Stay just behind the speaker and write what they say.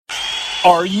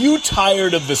Are you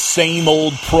tired of the same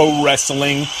old pro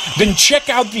wrestling? Then check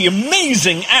out the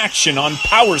amazing action on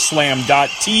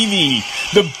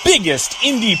Powerslam.tv, the biggest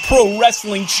indie pro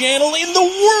wrestling channel in the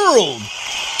world.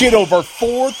 Get over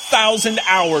 4,000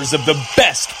 hours of the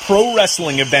best pro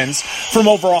wrestling events from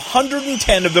over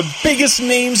 110 of the biggest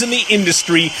names in the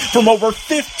industry from over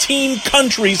 15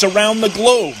 countries around the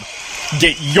globe.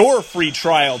 Get your free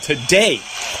trial today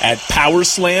at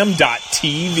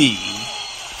Powerslam.tv.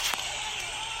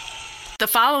 The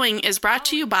following is brought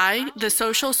to you by the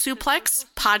Social Suplex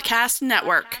Podcast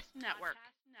Network.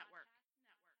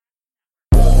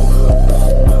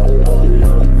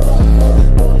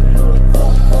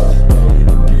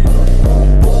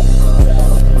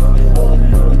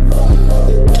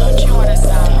 Don't you want to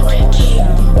sound rich?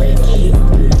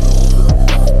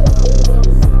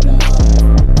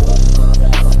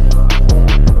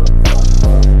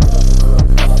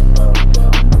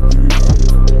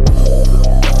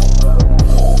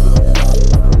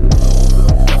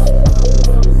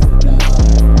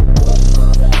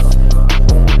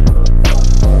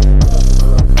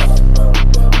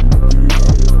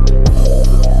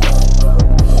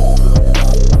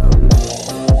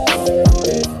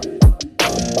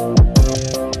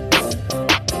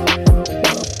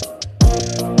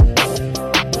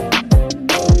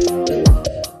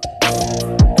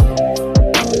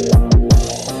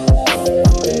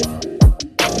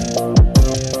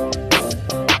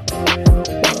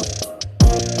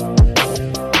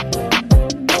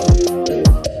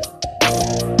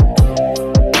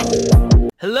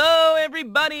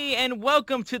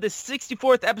 Welcome to the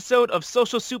 64th episode of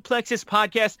Social Suplex's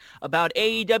podcast about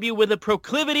AEW with a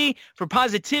proclivity for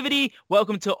positivity.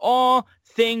 Welcome to all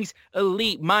things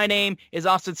elite. My name is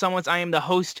Austin Summons. I am the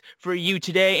host for you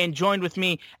today, and joined with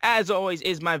me, as always,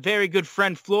 is my very good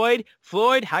friend Floyd.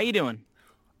 Floyd, how you doing?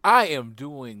 I am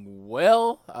doing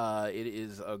well. It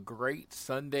is a great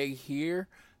Sunday here,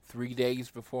 3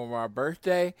 days before my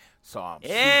birthday, so I'm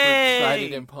super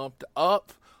excited and pumped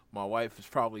up. My wife is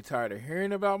probably tired of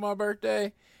hearing about my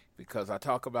birthday because I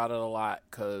talk about it a lot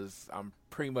because I'm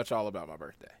pretty much all about my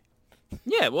birthday.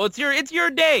 Yeah, well, it's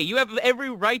your day. You have every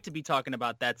right to be talking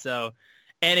about that. So,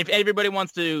 and if everybody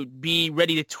wants to be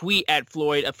ready to tweet at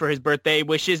Floyd for his birthday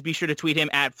wishes, be sure to tweet him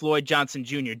at Floyd Johnson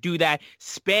Jr. Do that.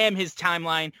 Spam his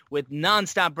timeline with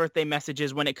nonstop birthday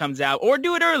messages when it comes out, or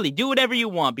do it early. Do whatever you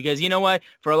want, because you know what?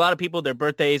 For a lot of people, their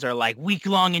birthdays are like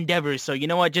week-long endeavors. So you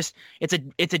know what? Just it's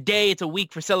a day, it's a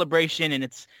week for celebration, and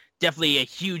it's definitely a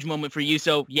huge moment for you.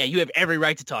 So yeah, you have every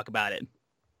right to talk about it.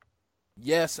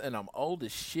 Yes, and I'm old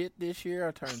as shit this year.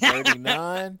 I turned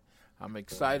 39. I'm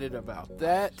excited about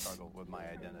that. All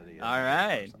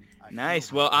right.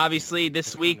 Nice. Well, obviously,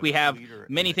 this week we have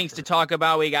many things to talk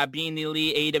about. We got Being the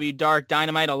Elite, AEW Dark,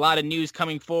 Dynamite, a lot of news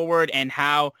coming forward, and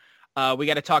how we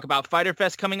got to talk about Fyter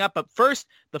Fest coming up. But first,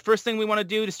 the first thing we want to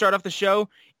do to start off the show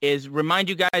is remind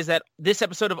you guys that this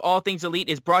episode of All Things Elite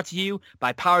is brought to you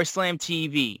by Powerslam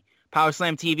TV.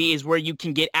 Powerslam TV is where you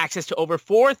can get access to over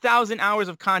 4,000 hours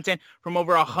of content from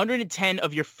over 110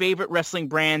 of your favorite wrestling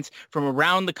brands from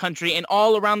around the country and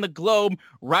all around the globe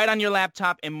right on your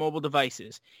laptop and mobile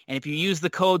devices. And if you use the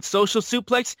code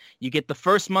SOCIALSUPLEX, you get the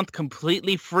first month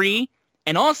completely free.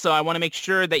 And also, I want to make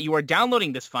sure that you are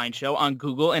downloading this fine show on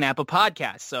Google and Apple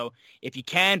Podcasts. So if you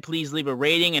can, please leave a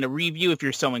rating and a review if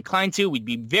you're so inclined to. We'd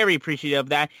be very appreciative of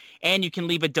that. And you can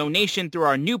leave a donation through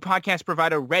our new podcast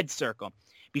provider, Red Circle.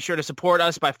 Be sure to support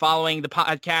us by following the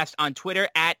podcast on Twitter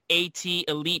at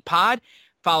ATElitePod.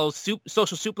 Follow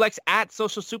Social Suplex at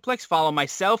Social Suplex. Follow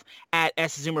myself at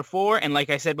SZoomer4. And like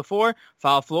I said before,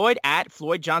 follow Floyd at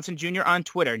Floyd Johnson Jr. on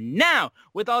Twitter. Now,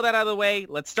 with all that out of the way,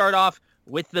 let's start off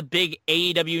with the big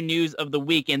AEW news of the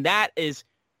week. And that is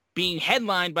being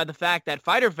headlined by the fact that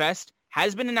Fyter Fest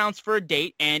has been announced for a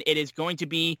date, and it is going to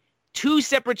be 2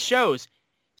 separate shows.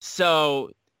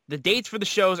 So the dates for the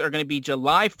shows are going to be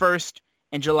July 1st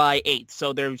and July 8th.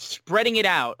 So they're spreading it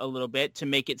out a little bit to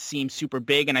make it seem super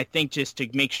big, and I think just to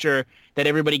make sure that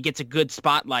everybody gets a good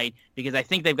spotlight, because I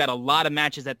think they've got a lot of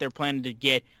matches that they're planning to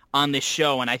get on this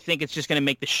show, and I think it's just going to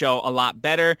make the show a lot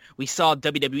better. We saw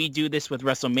WWE do this with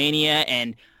WrestleMania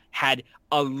and had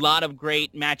a lot of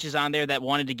great matches on there that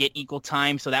wanted to get equal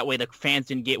time, so that way the fans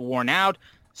didn't get worn out.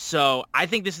 So I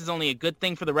think this is only a good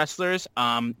thing for the wrestlers.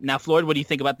 Now, Floyd, what do you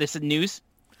think about this news?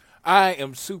 I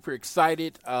am super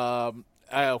excited.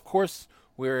 Of course,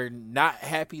 We're not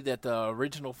happy that the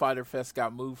original Fyter Fest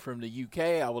got moved from the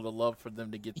UK. I would have loved for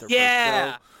them to get their first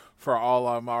show for all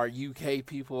of our UK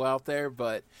people out there,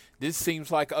 but this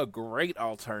seems like a great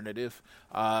alternative.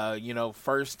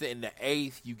 First and the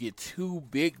 8th, you get 2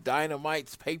 big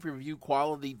Dynamites, pay-per-view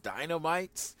quality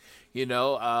Dynamites.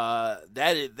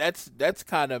 That's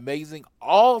kind of amazing.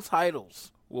 All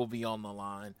titles will be on the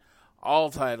line.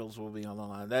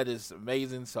 That is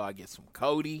amazing. So I get some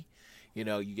Cody. You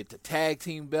get the tag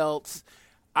team belts.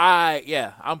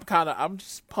 I'm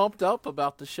just pumped up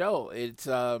about the show. It's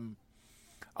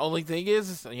only thing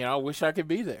is, I wish I could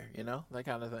be there. That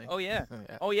kind of thing. Oh yeah.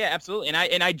 Oh yeah, absolutely.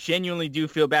 And I genuinely do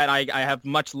feel bad. I have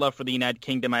much love for the United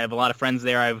Kingdom. I have a lot of friends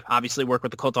there. I've obviously worked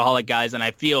with the Cultaholic guys, and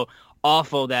I feel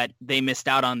awful that they missed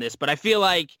out on this. But I feel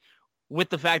like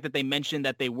with the fact that they mentioned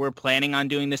that they were planning on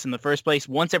doing this in the first place,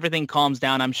 once everything calms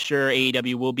down, I'm sure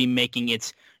AEW will be making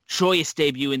its joyous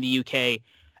debut in the UK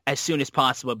as soon as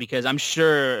possible, because I'm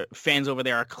sure fans over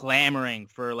there are clamoring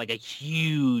for like a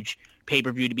huge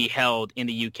pay-per-view to be held in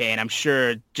the UK, and I'm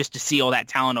sure just to see all that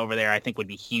talent over there, I think would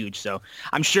be huge. So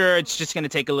I'm sure it's just going to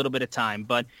take a little bit of time,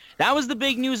 but that was the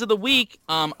big news of the week.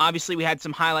 Obviously we had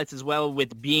some highlights as well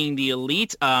with Being the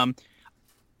Elite.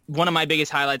 One of my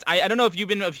biggest highlights, I don't know if you've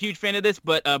been a huge fan of this,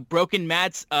 but Broken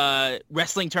Matt's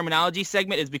wrestling terminology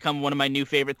segment has become one of my new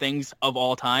favorite things of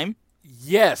all time.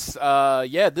 Yes.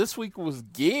 This week was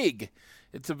Gig.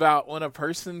 It's about when a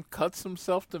person cuts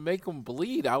himself to make him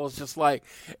bleed. I was just like,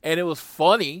 and it was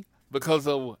funny because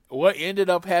of what ended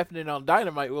up happening on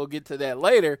Dynamite. We'll get to that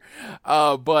later.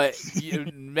 But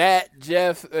Matt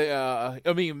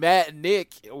and Nick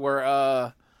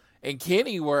were, and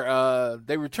Kenny were,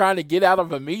 they were trying to get out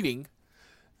of a meeting.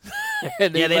 They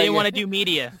didn't want to do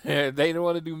media. They didn't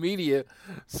want to do media.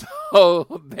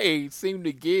 So they seemed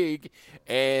to gig,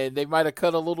 and they might have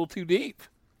cut a little too deep.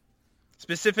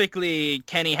 Specifically,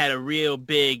 Kenny had a real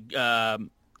big,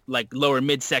 lower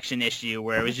midsection issue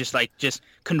where it was just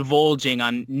convulging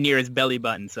on near his belly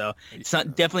button. So it's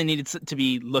definitely needed to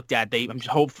be looked at.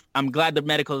 I'm glad the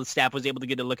medical staff was able to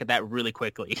get a look at that really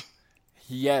quickly.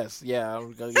 Yes,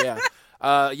 VTE.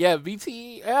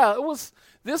 Yeah, it was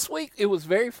this week. It was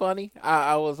very funny.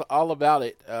 I was all about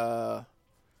it.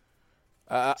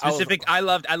 I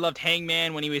loved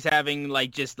Hangman when he was having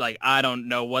I don't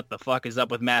know what the fuck is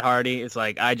up with Matt Hardy. It's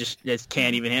like I just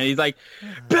can't even handle it. He's like,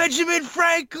 Benjamin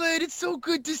Franklin, it's so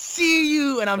good to see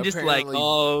you, and I'm just like,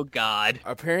 oh god.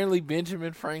 Apparently,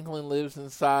 Benjamin Franklin lives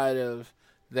inside of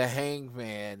the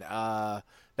Hangman.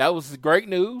 That was great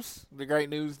news. The great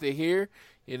news to hear.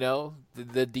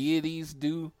 The deities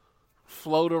do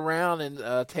float around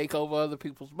and take over other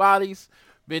people's bodies.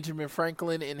 Benjamin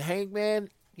Franklin and Hangman,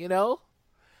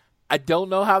 I don't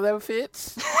know how that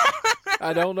fits.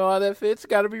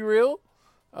 Got to be real.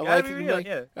 I was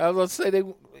going to say they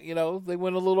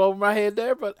went a little over my head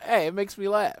there, but hey, it makes me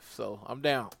laugh, so I'm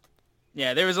down.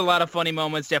 Yeah, there was a lot of funny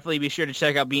moments. Definitely be sure to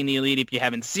check out Being the Elite if you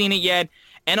haven't seen it yet.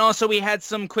 And also we had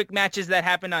some quick matches that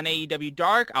happened on AEW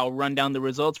Dark. I'll run down the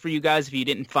results for you guys if you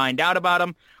didn't find out about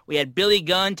them. We had Billy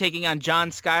Gunn taking on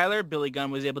John Skyler. Billy Gunn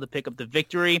was able to pick up the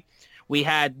victory. We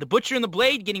had the Butcher and the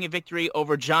Blade getting a victory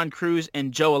over John Cruz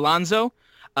and Joe Alonzo.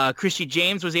 Christy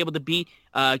James was able to beat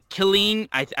Killeen.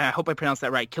 I hope I pronounced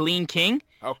that right. Killeen King.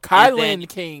 Oh, Kylan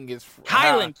King is...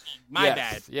 Kylan King. My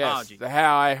bad. Yes, apologies.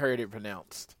 How I heard it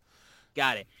pronounced.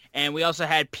 Got it. And we also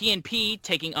had PNP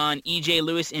taking on EJ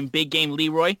Lewis and Big Game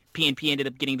Leroy. PNP ended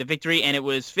up getting the victory, and it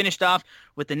was finished off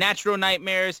with the Natural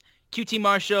Nightmares, QT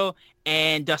Marshall,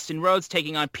 and Dustin Rhodes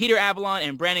taking on Peter Avalon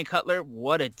and Brandon Cutler.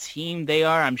 What a team they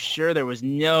are. I'm sure there was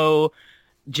no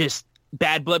just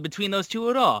bad blood between those two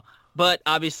at all. But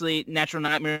obviously, Natural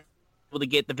Nightmare able to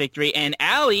get the victory. And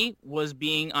Allie was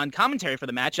being on commentary for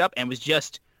the matchup and was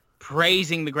just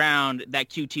praising the ground that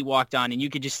QT walked on. And you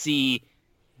could just see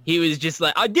he was just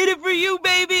like, I did it for you,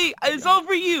 baby. It's all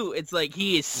for you. It's like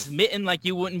he is smitten like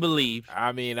you wouldn't believe.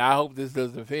 I mean, I hope this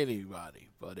doesn't offend anybody.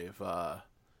 But if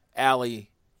Allie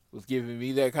was giving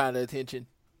me that kind of attention,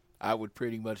 I would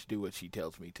pretty much do what she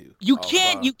tells me to. You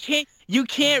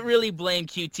can't really blame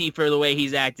QT for the way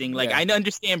he's acting. Like, I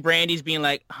understand Brandy's being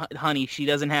like, honey, she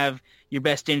doesn't have your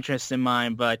best interests in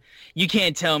mind, but you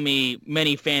can't tell me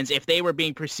many fans, if they were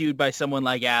being pursued by someone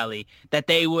like Allie, that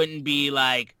they wouldn't be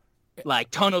like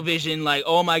tunnel vision, like,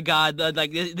 oh my God,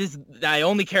 like this, I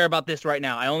only care about this right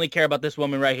now. I only care about this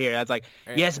woman right here. That's like,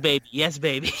 yes, baby. Yes,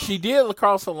 baby. She did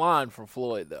cross the line from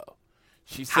Floyd, though.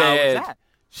 How was that?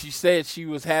 She said she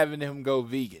was having him go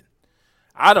vegan.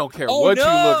 I don't care what you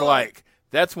look like.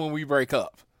 That's when we break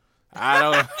up.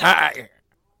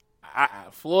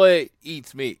 Floyd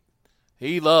eats meat.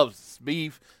 He loves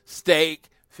beef, steak,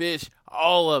 fish,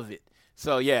 all of it.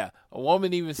 So, yeah, a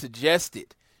woman even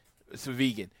suggested it's a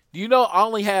vegan. Do you know I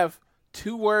only have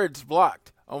 2 words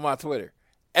blocked on my Twitter?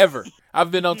 Ever. I've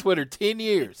been on Twitter 10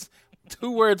 years. 2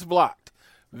 words blocked.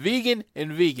 Vegan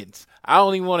and vegans. I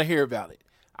don't even want to hear about it.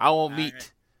 I want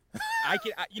meat. Right.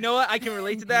 You know what? I can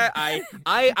relate to that.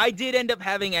 I did end up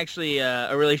having actually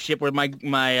a relationship where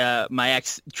my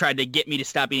ex tried to get me to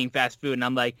stop eating fast food, and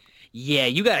I'm like, yeah,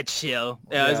 you gotta chill.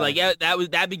 I was like, yeah,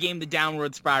 that became the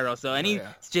downward spiral. So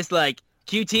it's just like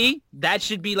QT. That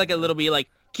should be like a little bit like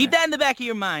keep that in the back of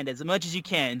your mind as much as you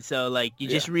can. So like you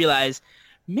just realize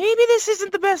maybe this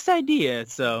isn't the best idea.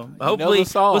 So hopefully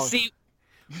we'll see.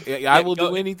 I will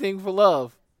do anything for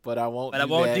love, but I won't. But I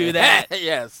won't do that.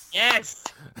 Yes.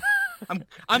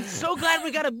 I'm so glad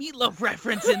we got a Meatloaf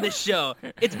reference in this show.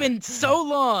 It's been so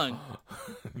long.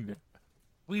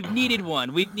 We've needed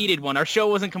one. Our show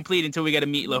wasn't complete until we got a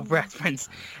Meatloaf reference.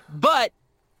 But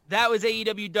that was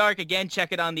AEW Dark. Again,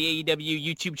 check it on the AEW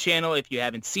YouTube channel if you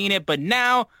haven't seen it. But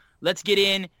now let's get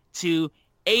into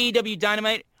AEW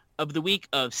Dynamite of the week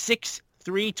of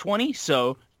 6/3/20,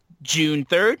 so June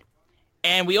 3rd.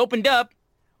 And we opened up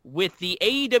with the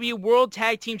AEW World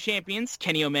Tag Team Champions,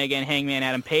 Kenny Omega and Hangman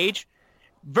Adam Page,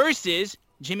 versus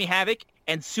Jimmy Havoc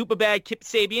and Superbad Kip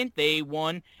Sabian. They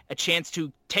won a chance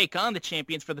to take on the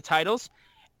champions for the titles.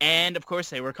 And, of course,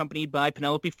 they were accompanied by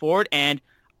Penelope Ford. And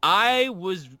I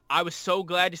was so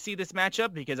glad to see this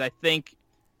matchup because I think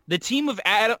the team of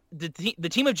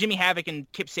Jimmy Havoc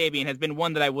and Kip Sabian has been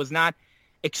one that I was not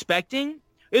expecting.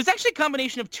 It was actually a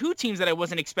combination of 2 teams that I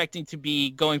wasn't expecting to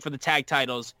be going for the tag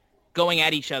titles, going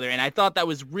at each other. And I thought that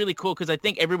was really cool because I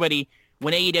think everybody,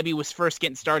 when AEW was first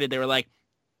getting started, they were like,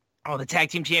 oh, the tag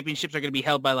team championships are going to be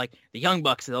held by like the Young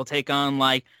Bucks. They'll take on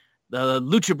like the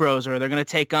Lucha Bros, or they're going to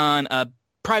take on a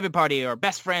Private Party or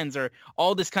Best Friends or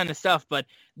all this kind of stuff. But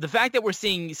the fact that we're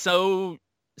seeing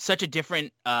such a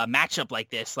different matchup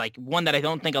like this, like one that I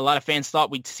don't think a lot of fans thought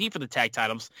we'd see for the tag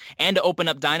titles, and to open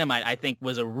up Dynamite, I think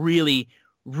was a really,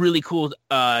 really cool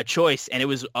choice, and it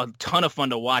was a ton of fun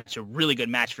to watch. A really good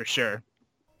match for sure.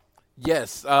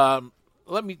 Yes. My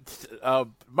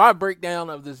breakdown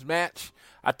of this match,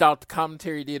 I thought the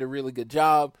commentary did a really good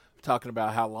job talking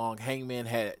about how long Hangman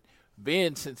had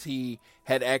been since he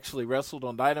had actually wrestled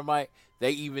on Dynamite.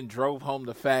 They even drove home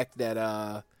the fact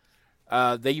that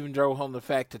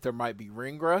there might be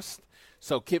ring rust.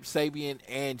 So Kip Sabian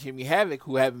and Jimmy Havoc,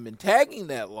 who haven't been tagging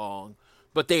that long,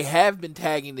 but they have been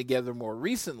tagging together more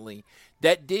recently,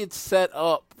 that did set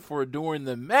up for during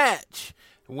the match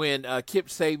when Kip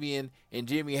Sabian and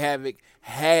Jimmy Havoc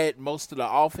had most of the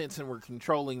offense and were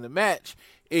controlling the match.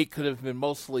 It could have been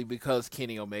mostly because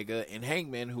Kenny Omega and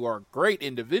Hangman, who are great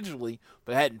individually,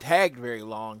 but hadn't tagged very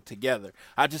long together.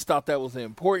 I just thought that was an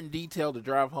important detail to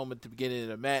drive home at the beginning of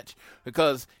the match,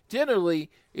 because generally,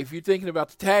 if you're thinking about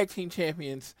the tag team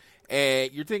champions,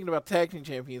 and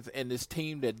this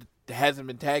team that hasn't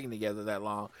been tagging together that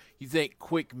long, you think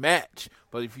quick match.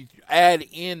 But if you add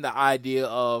in the idea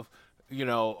of,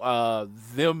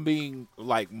 them being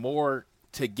like more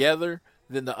together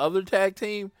than the other tag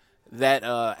team, that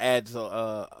adds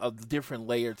a different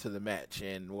layer to the match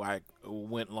and why it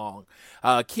went long.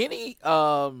 Kenny,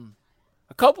 a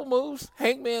couple moves.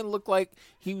 Hangman looked like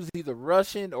he was either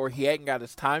rushing or he hadn't got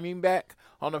his timing back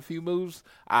on a few moves.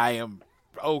 I am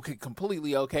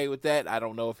completely okay with that. I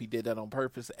don't know if he did that on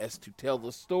purpose as to tell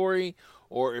the story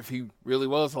or if he really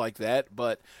was like that.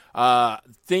 But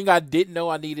thing I didn't know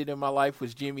I needed in my life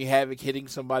was Jimmy Havoc hitting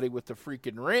somebody with a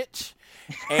freaking wrench.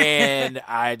 And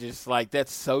I just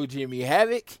that's so Jimmy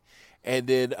Havoc. And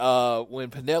then when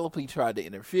Penelope tried to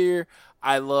interfere,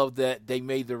 I love that they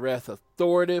made the ref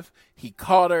authoritative. He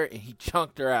caught her and he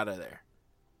chunked her out of there.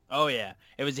 Oh, yeah.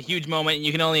 It was a huge moment. And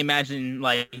you can only imagine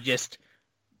just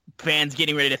fans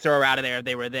getting ready to throw her out of there if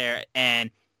they were there. And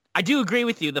I do agree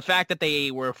with you. The fact that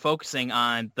they were focusing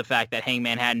on the fact that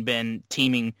Hangman hadn't been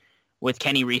teaming with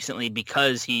Kenny recently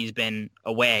because he's been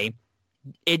away,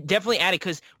 it definitely added,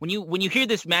 because when you hear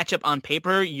this matchup on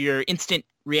paper, your instant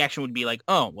reaction would be like,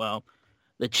 oh, well,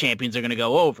 the champions are going to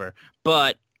go over.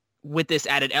 But with this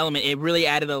added element, it really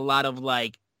added a lot of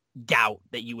doubt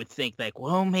that you would think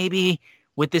well, maybe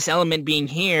with this element being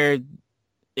here,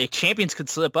 the champions could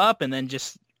slip up and then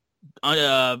just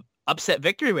upset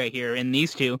victory right here in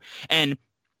these two.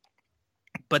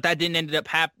 But that didn't end up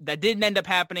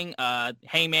happening.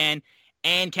 Hangman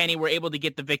and Kenny were able to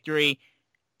get the victory,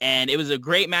 and it was a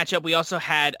great matchup. We also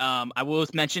had, I will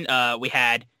mention, we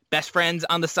had Best Friends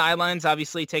on the sidelines,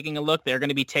 obviously taking a look. They're going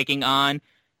to be taking on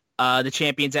the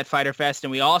champions at Fyter Fest,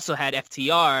 and we also had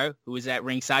FTR, who was at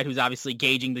ringside, who's obviously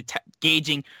gauging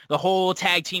the whole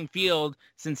tag team field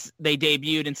since they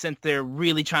debuted, and since they're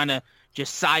really trying to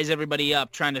just size everybody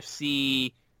up, trying to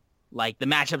see like the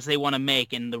matchups they want to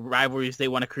make and the rivalries they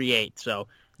want to create. So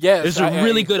yes, it's a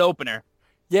really good opener.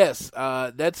 Yes,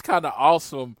 that's kind of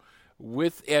awesome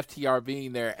with FTR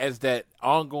being there as that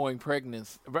ongoing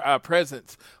presence.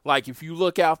 Like, if you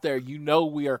look out there, you know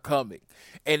we are coming.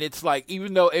 And it's like,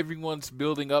 even though everyone's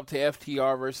building up to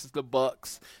FTR versus the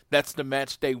Bucks, that's the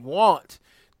match they want.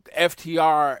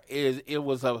 It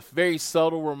was a very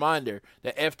subtle reminder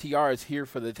that FTR is here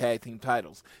for the tag team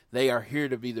titles. They are here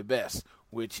to be the best,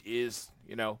 which is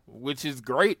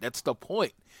great. That's the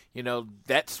point.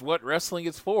 That's what wrestling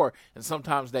is for, and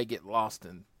sometimes they get lost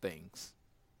in things.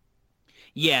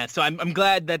 Yeah, so I'm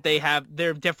glad that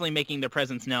they're definitely making their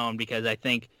presence known, because I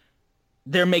think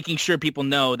they're making sure people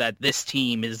know that this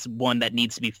team is one that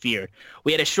needs to be feared.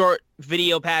 We had a short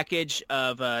video package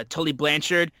of Tully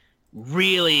Blanchard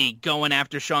really going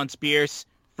after Shawn Spears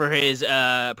for his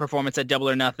performance at Double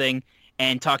or Nothing,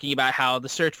 and talking about how the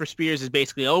search for Spears is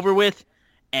basically over with,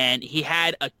 and he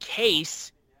had a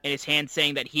case in his hand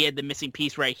saying that he had the missing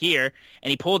piece right here,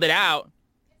 and he pulled it out,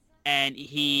 and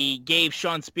he gave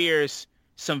Shawn Spears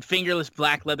some fingerless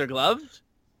black leather gloves,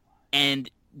 and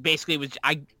basically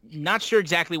I'm not sure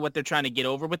exactly what they're trying to get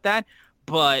over with that,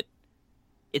 but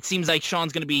it seems like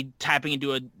Shawn's going to be tapping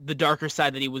into the darker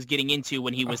side that he was getting into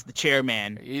when he was the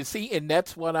chairman. You see, and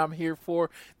that's what I'm here for.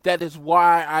 That is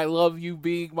why I love you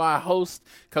being my host,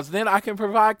 because then I can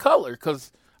provide color,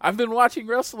 because I've been watching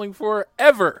wrestling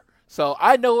forever. So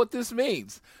I know what this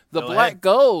means. The black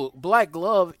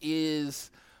glove is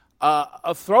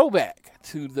a throwback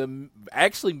to the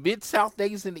actually Mid-South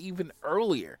days and even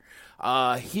earlier.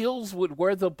 Heels would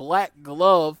wear the black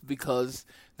glove because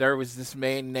there was this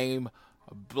man named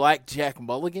Black Jack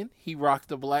Mulligan. He rocked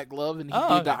the black glove and he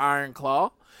did the Iron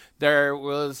Claw. There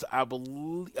was, I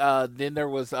believe, then there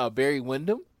was Barry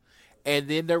Windham. And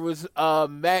then there was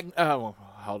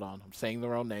hold on, I'm saying the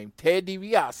wrong name. Ted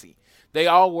DiBiase. They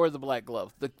all wore the black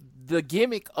glove. The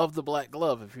gimmick of the black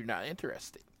glove, if you're not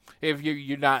interested, if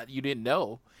you didn't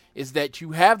know, is that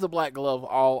you have the black glove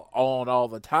all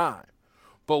the time.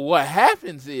 But what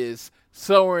happens is,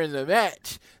 somewhere in the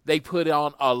match, they put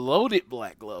on a loaded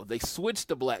black glove. They switch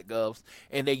the black gloves,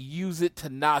 and they use it to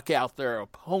knock out their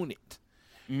opponent.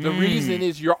 The reason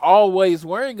is you're always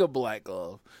wearing a black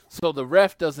glove, so the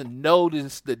ref doesn't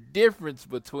notice the difference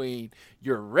between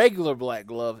your regular black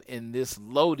glove and this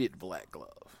loaded black glove.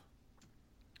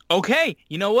 Okay,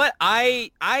 you know what?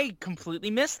 I completely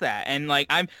missed that, and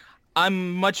like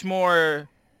I'm much more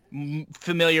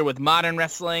familiar with modern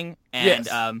wrestling, and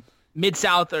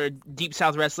Mid-South or Deep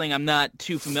South wrestling I'm not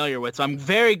too familiar with, so I'm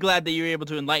very glad that you were able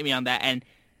to enlighten me on that. And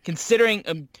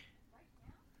considering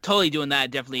totally doing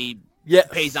that definitely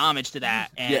pays homage to that,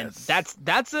 and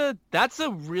that's a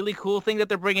really cool thing that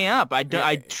they're bringing up.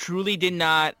 I truly did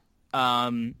not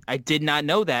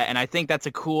know that, and I think that's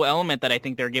a cool element that I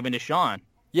think they're giving to Shawn.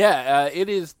 Yeah, it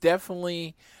is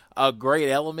definitely a great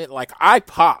element. Like, I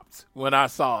popped when I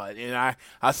saw it, and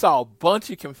I saw a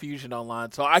bunch of confusion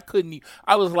online, so I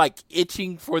was like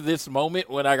itching for this moment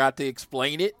when I got to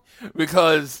explain it,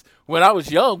 because when I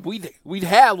was young, we'd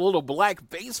have little black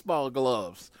baseball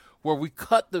gloves where we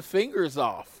cut the fingers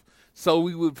off, so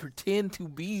we would pretend to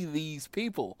be these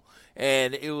people.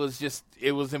 And it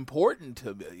was important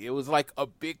to me. It was like a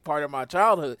big part of my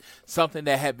childhood, something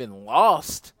that had been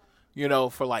lost,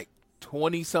 for like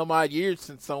 20 some odd years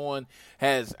since someone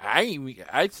has, I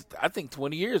think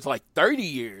 20 years, like 30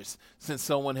 years since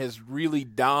someone has really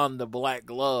donned the black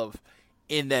glove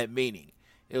in that meaning.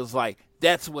 It was like,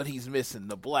 that's what he's missing,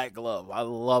 the black glove. I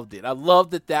loved it. I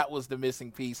loved that was the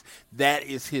missing piece. That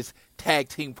is his tag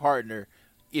team partner,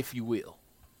 if you will.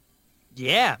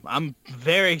 Yeah, I'm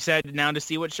very excited now to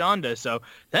see what Shawn does. So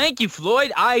thank you,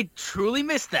 Floyd. I truly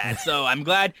missed that. So I'm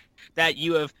glad that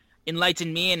you have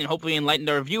enlightened me and hopefully enlightened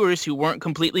our viewers who weren't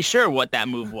completely sure what that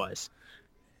move was.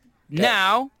 Okay.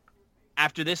 Now,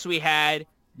 after this, we had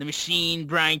the Machine,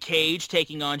 Brian Cage,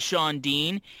 taking on Shawn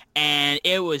Dean, and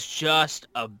it was just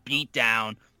a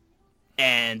beatdown.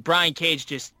 And Brian Cage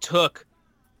just took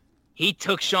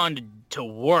Shawn to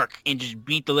work and just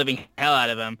beat the living hell out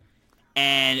of him.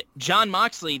 And Jon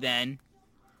Moxley then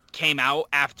came out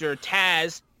after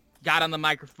Taz got on the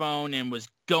microphone and was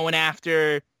going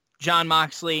after Jon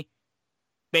Moxley,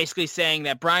 basically saying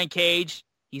that Brian Cage,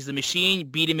 he's the Machine,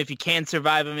 beat him if you can,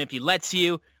 survive him if he lets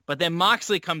you. But then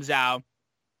Moxley comes out,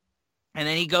 and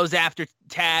then he goes after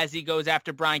Taz, he goes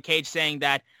after Brian Cage, saying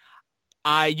that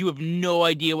you have no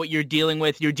idea what you're dealing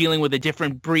with. You're dealing with a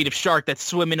different breed of shark that's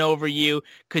swimming over you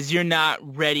because you're not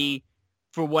ready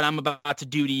for what I'm about to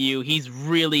do to you. He's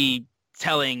really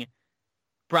telling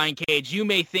Brian Cage, you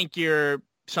may think you're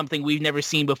something we've never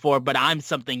seen before, but I'm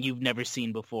something you've never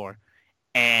seen before.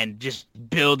 And just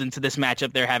build into this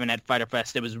matchup they're having at Fyter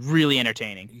Fest. It was really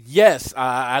entertaining. Yes,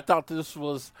 I thought this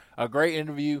was a great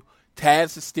interview.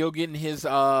 Taz is still getting his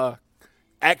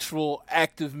actual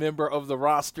active member of the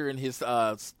roster and his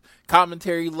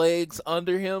commentary legs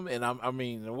under him. And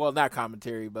not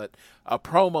commentary, but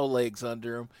promo legs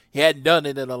under him. He hadn't done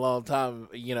it in a long time,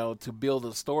 to build a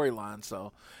storyline.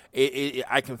 So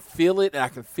I can feel it, and I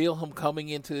can feel him coming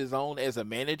into his own as a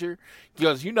manager.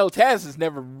 Because, Taz has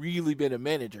never really been a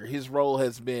manager. His role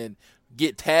has been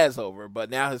get Taz over, but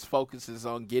now his focus is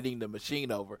on getting the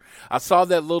Machine over. I saw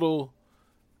that little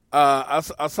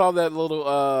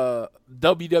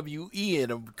WWE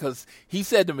in him because he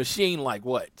said the Machine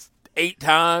 8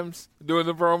 times during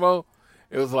the promo.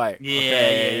 It was like,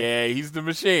 yeah, he's the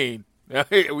Machine.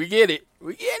 We get it.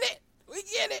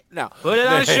 No, put it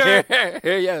on a shirt.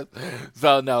 Yes.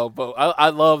 So no, but I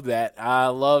love that. I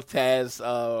love Taz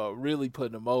really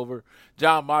putting him over.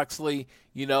 Jon Moxley,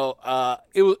 it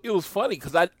was funny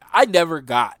because I never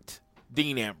got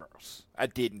Dean Ambrose. I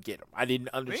didn't get him. I didn't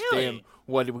understand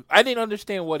what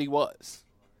he was,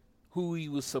 who he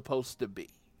was supposed to be.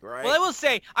 Right. Well, I will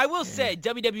say,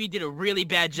 WWE did a really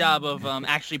bad job of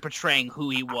actually portraying who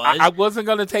he was. I wasn't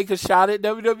going to take a shot at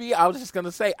WWE. I was just going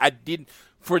to say I didn't.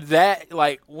 For that,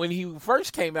 when he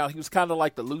first came out, he was kind of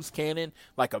like the loose cannon,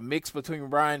 like a mix between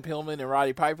Brian Pillman and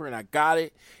Roddy Piper, and I got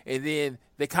it. And then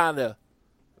they kind of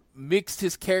mixed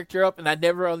his character up, and I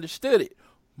never understood it.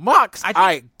 Mox,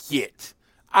 I get.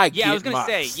 I was going to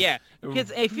say,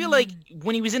 because I feel like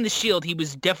when he was in the Shield, he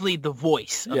was definitely the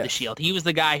voice of the Shield. He was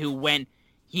the guy who went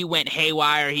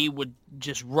haywire. He would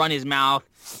just run his mouth.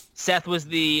 Seth was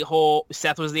the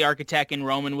architect, and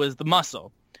Roman was the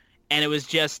muscle. And it was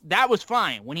just, that was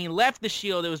fine. When he left the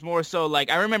Shield, it was more so I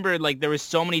remember there was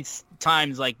so many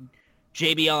times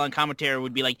JBL on commentary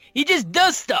would be like, he just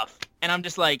does stuff. And I'm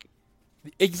just like,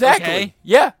 exactly. Okay?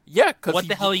 Yeah. What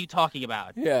the hell are you talking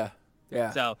about? Yeah.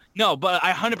 So, no, but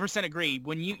I 100% agree.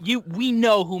 When we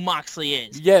know who Moxley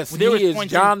is. Yes, he is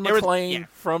John McClane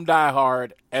from Die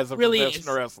Hard as a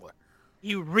professional wrestler.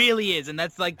 He really is, and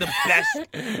that's the best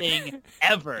thing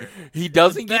ever. He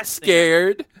doesn't get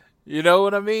scared. You know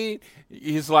what I mean?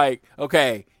 He's like,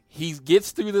 okay, he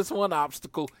gets through this one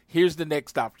obstacle. Here's the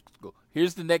next obstacle.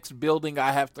 Here's the next building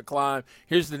I have to climb.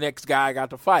 Here's the next guy I got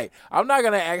to fight. I'm not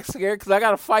going to act scared because I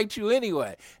got to fight you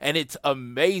anyway. And it's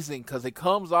amazing because it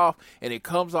comes off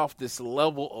this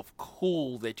level of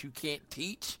cool that you can't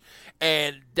teach.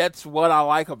 And that's what I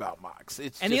like about Mox.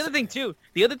 The other thing too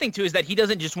is that he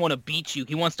doesn't just want to beat you.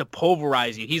 He wants to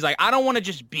pulverize you. He's like, I don't want to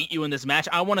just beat you in this match.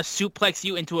 I want to suplex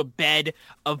you into a bed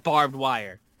of barbed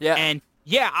wire. Yeah. And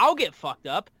I'll get fucked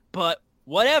up, but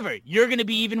whatever. You're going to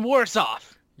be even worse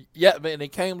off. Yeah, man, it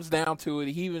comes down to it.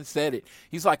 He even said it.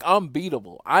 He's like, I'm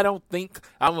beatable. I don't think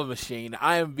I'm a machine.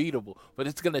 I am beatable. But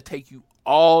it's going to take you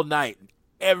all night.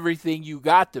 Everything you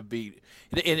got to beat.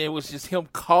 And it was just him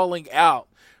calling out.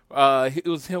 It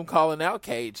was him calling out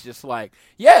Cage. Just like,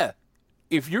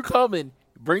 if you're coming,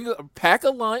 pack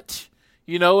a lunch.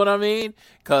 You know what I mean?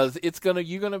 Because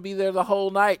you're going to be there the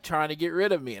whole night trying to get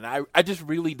rid of me. And I just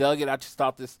really dug it. I just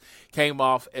thought this came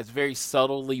off as very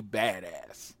subtly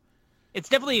badass. It's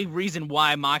definitely a reason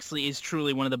why Moxley is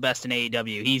truly one of the best in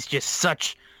AEW. He's just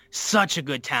such a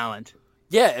good talent.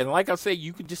 Yeah, and like I said,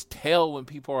 you can just tell when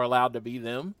people are allowed to be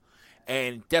them,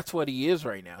 and that's what he is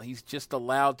right now. He's just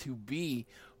allowed to be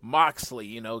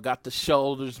Moxley, got the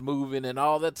shoulders moving and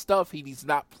all that stuff. He's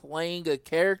not playing a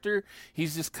character.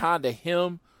 He's just kind of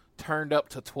him turned up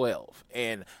to 12,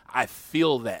 and I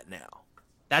feel that now.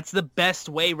 That's the best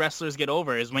way wrestlers get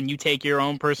over is when you take your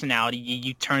own personality,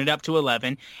 you turn it up to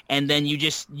 11, and then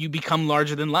you become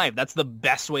larger than life. That's the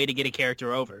best way to get a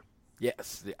character over.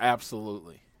 Yes,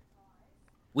 absolutely.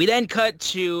 We then cut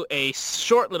to a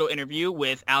short little interview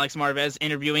with Alex Marvez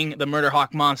interviewing the Murder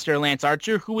Hawk monster Lance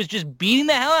Archer, who was just beating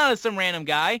the hell out of some random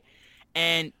guy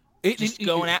and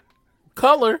going at...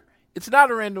 Color, it's not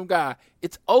a random guy.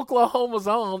 It's Oklahoma's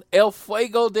own El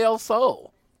Fuego del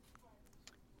Sol.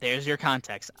 There's your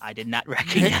context. I did not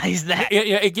recognize that.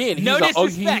 Again,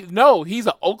 he's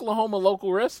an Oklahoma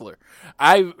local wrestler.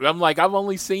 I've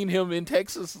only seen him in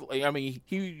Texas. I mean,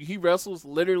 he wrestles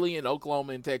literally in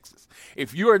Oklahoma and Texas.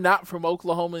 If you are not from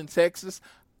Oklahoma and Texas,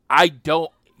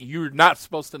 you're not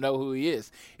supposed to know who he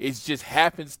is. It just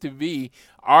happens to be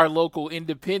our local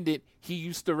independent. He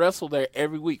used to wrestle there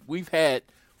every week. We've had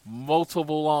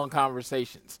multiple long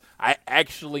conversations. I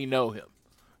actually know him.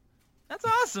 That's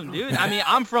awesome, dude. I mean,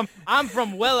 I'm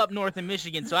from well up north in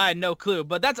Michigan, so I had no clue.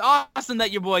 But that's awesome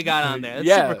that your boy got on there.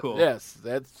 That's super cool. Yes,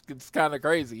 it's kind of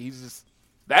crazy.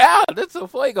 Yeah, that's a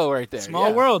fuego right there.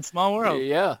 Small world.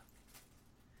 Yeah.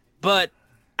 But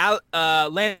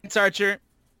Lance Archer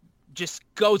just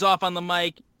goes off on the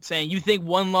mic saying, you think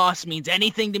one loss means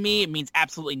anything to me? It means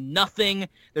absolutely nothing.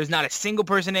 There's not a single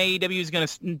person in AEW who's going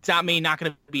to stop me. Not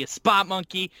going to be a spot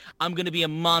monkey. I'm going to be a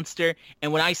monster.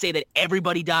 And when I say that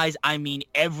everybody dies, I mean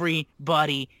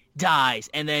everybody dies.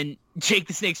 And then Jake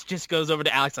the Snake just goes over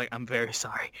to Alex like, I'm very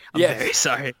sorry. I'm very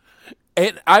sorry.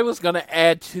 And I was gonna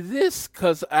add to this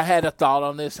because I had a thought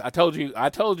on this. I told you,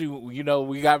 you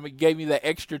know, gave me that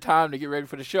extra time to get ready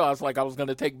for the show. I was like, I was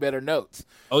gonna take better notes.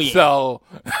 Oh yeah. So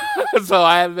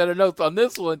I have better notes on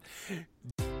this one.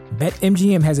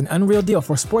 BetMGM has an unreal deal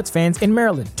for sports fans in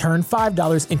Maryland. Turn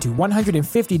 $5 into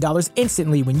 $150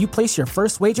 instantly when you place your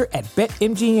first wager at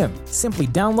BetMGM. Simply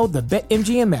download the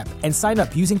BetMGM app and sign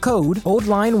up using code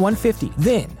OldLine150.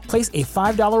 Then, place a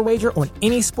 $5 wager on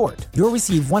any sport. You'll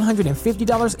receive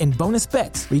 $150 in bonus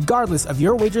bets, regardless of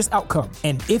your wager's outcome.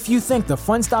 And if you think the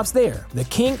fun stops there, the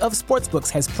king of sportsbooks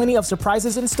has plenty of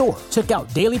surprises in store. Check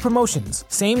out daily promotions,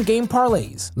 same-game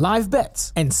parlays, live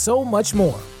bets, and so much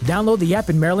more. Download the app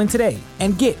in Maryland today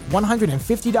and get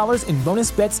 $150 in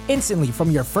bonus bets instantly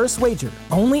from your first wager.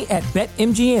 Only at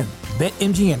BetMGM.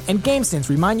 BetMGM and GameSense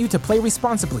remind you to play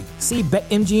responsibly. See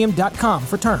BetMGM.com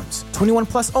for terms. 21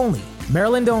 plus only.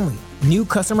 Maryland only. New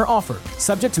customer offer.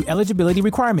 Subject to eligibility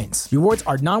requirements. Rewards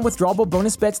are non-withdrawable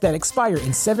bonus bets that expire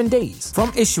in 7 days.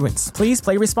 From issuance, please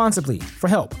play responsibly. For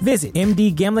help, visit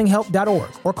mdgamblinghelp.org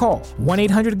or call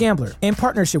 1-800-GAMBLER in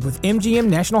partnership with MGM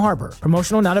National Harbor.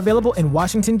 Promotional not available in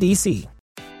Washington, D.C.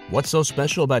 What's so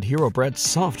special about Hero Bread's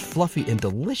soft, fluffy, and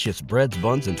delicious breads,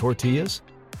 buns, and tortillas?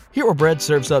 Hero Bread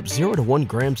serves up 0 to 1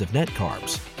 grams of net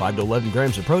carbs, 5 to 11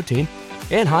 grams of protein,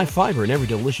 and high fiber in every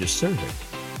delicious serving.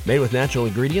 Made with natural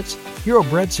ingredients, Hero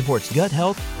Bread supports gut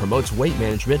health, promotes weight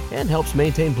management, and helps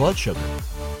maintain blood sugar.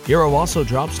 Hero also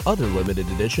drops other limited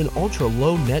edition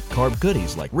ultra-low net carb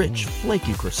goodies like rich,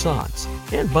 flaky croissants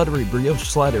and buttery brioche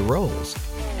slider rolls.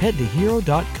 Head to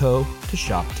hero.co to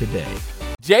shop today.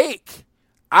 Jake,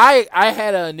 I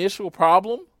had an initial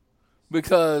problem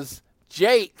because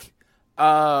Jake,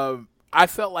 I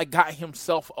felt like got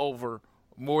himself over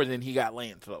more than he got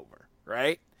Lance over,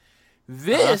 right?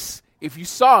 This, if you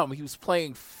saw him, he was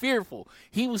playing fearful.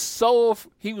 He was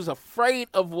afraid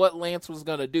of what Lance was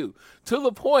going to do, to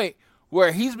the point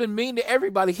where he's been mean to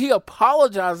everybody. He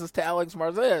apologizes to Alex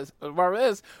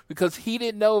Marvez because he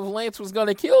didn't know if Lance was going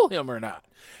to kill him or not.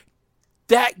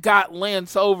 That got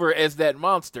Lance over as that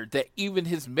monster that even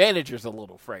his manager's a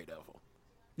little afraid of him.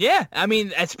 Yeah, I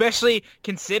mean, especially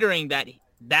considering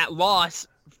that loss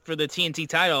for the TNT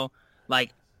title,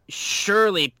 like,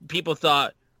 surely people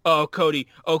thought, Cody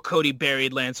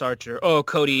buried Lance Archer.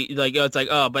 Cody, but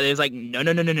it was like,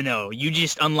 no. You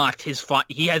just unlocked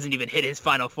he hasn't even hit his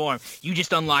final form. You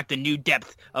just unlocked a new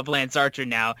depth of Lance Archer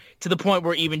now, to the point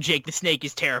where even Jake the Snake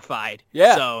is terrified.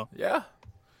 Yeah. So, yeah.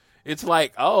 It's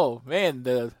like, oh man,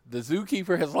 the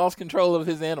zookeeper has lost control of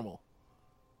his animal.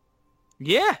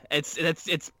 Yeah, it's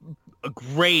a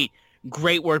great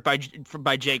work by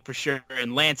Jake for sure.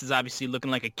 And Lance is obviously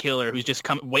looking like a killer who's just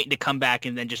waiting to come back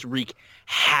and then just wreak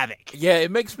havoc. Yeah,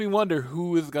 it makes me wonder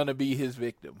who is going to be his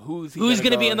victim. Who's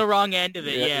going to be on the wrong end of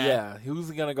it? Yeah. Who's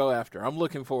he going to go after? I'm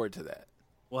looking forward to that.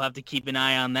 We'll have to keep an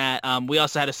eye on that. We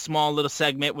also had a small little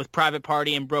segment with Private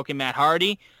Party and Broken Matt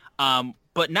Hardy.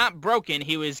 But not broken.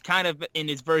 He was kind of in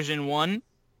his version 1,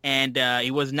 and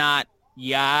he was not.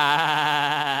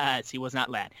 Yes, he was not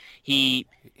lad. He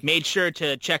made sure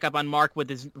to check up on Mark with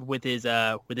his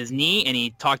knee, and he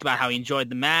talked about how he enjoyed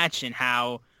the match and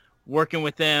how working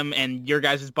with them and your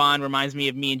guys' bond reminds me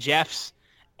of me and Jeff's,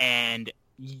 and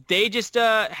they just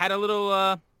had a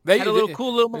little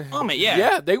cool little moment.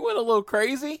 Yeah, they went a little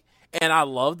crazy, and I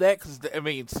love that because I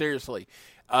mean, seriously.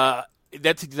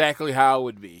 That's exactly how it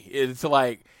would be. It's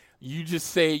like you just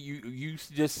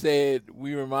said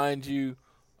we remind you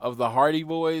of the Hardy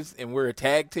Boys and we're a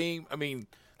tag team. I mean,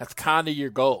 that's kind of your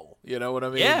goal. You know what I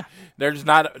mean? Yeah. There's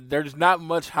not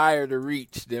much higher to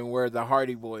reach than where the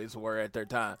Hardy Boys were at their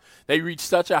time. They reached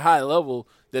such a high level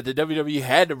that the WWE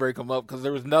had to break them up because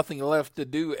there was nothing left to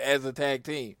do as a tag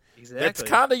team. Exactly. That's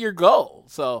kind of your goal.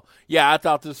 So, yeah, I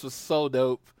thought this was so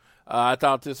dope. I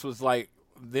thought this was like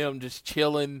them just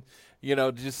chilling, you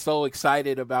know, just so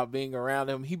excited about being around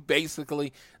him. He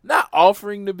basically not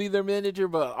offering to be their manager,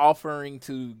 but offering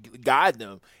to guide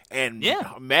them. And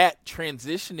Matt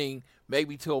transitioning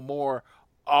maybe to a more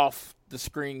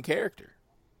off-the-screen character.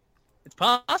 It's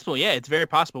possible, yeah. It's very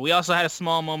possible. We also had a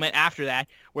small moment after that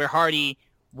where Hardy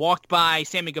walked by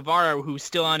Sammy Guevara, who's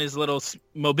still on his little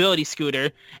mobility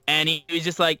scooter, and he was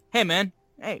just like, hey, man,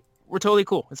 hey, we're totally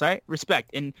cool. It's all right.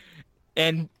 Respect. And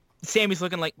And Sammy's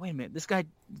looking like, wait a minute, this guy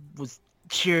was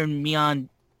cheering me on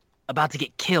about to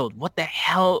get killed. What the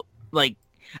hell? Like,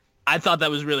 I thought that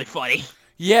was really funny.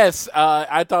 Yes,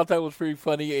 I thought that was pretty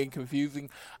funny and confusing.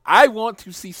 I want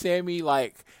to see Sammy,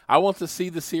 I want to see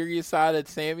the serious side of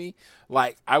Sammy.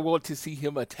 I want to see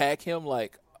him attack him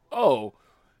oh,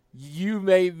 you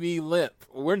made me limp.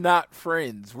 We're not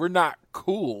friends. We're not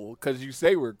cool because you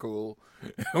say we're cool.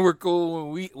 We're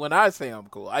cool when I say I'm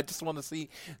cool. I just want to see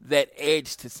that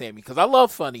edge to Sammy because I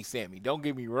love funny Sammy. Don't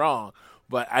get me wrong,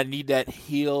 but I need that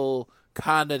heel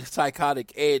kind of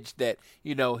psychotic edge that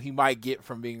he might get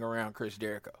from being around Chris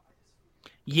Jericho.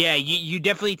 Yeah, you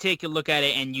definitely take a look at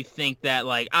it and you think that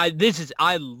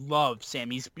I love Sam.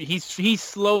 He's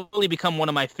slowly become one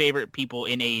of my favorite people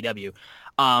in AEW.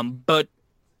 But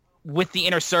with the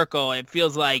Inner Circle, it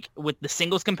feels like with the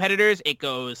singles competitors, it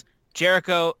goes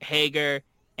Jericho, Hager,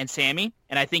 and Sammy.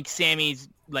 And I think Sammy's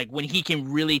when he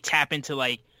can really tap into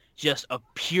just a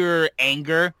pure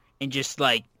anger and just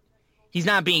he's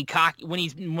not being cocky. When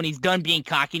he's done being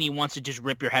cocky and he wants to just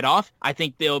rip your head off, I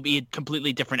think there'll be a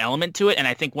completely different element to it. And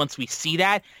I think once we see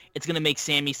that, it's going to make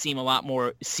Sammy seem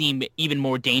even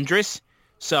more dangerous.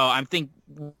 So I think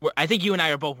you and I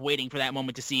are both waiting for that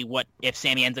moment to see what if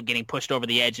Sammy ends up getting pushed over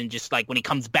the edge and just when he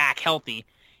comes back healthy,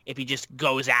 if he just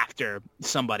goes after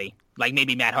somebody like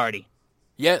maybe Matt Hardy.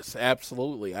 Yes,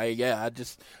 absolutely. I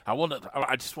just want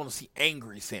to see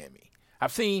angry Sammy.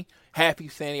 I've seen happy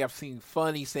Sammy. I've seen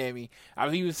funny Sammy.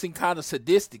 I've even seen kind of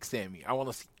sadistic Sammy. I want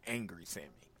to see angry Sammy.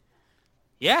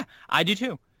 Yeah, I do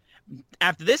too.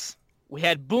 After this, we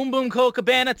had Boom Boom Cole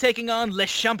Cabana taking on Le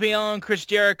Champion Chris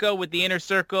Jericho with the Inner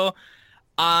Circle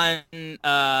on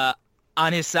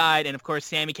his side. And, of course,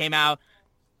 Sammy came out.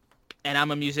 And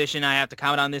I'm a musician. I have to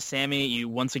comment on this, Sammy. You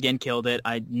once again killed it.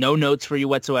 No notes for you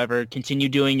whatsoever. Continue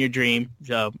doing your dream.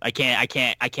 So I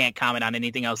can't comment on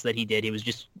anything else that he did. It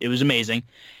was amazing.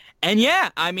 And yeah,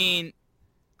 I mean,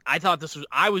 I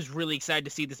was really excited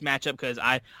to see this matchup because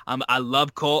I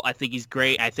love Cole. I think he's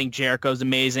great. I think Jericho's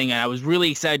amazing, and I was really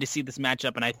excited to see this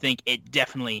matchup. And I think it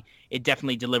definitely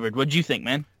delivered. What did you think,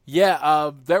 man?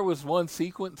 Yeah, there was one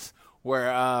sequence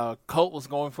where Colt was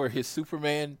going for his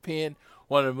Superman pin,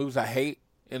 one of the moves I hate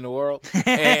in the world,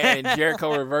 and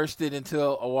Jericho reversed it into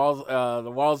the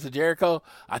walls of Jericho.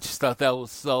 I just thought that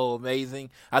was so amazing.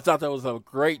 I thought that was a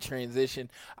great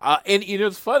transition. And it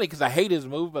was funny because I hate his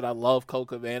move, but I love Cole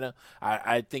Cabana.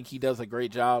 I think he does a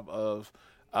great job of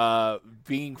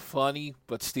being funny,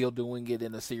 but still doing it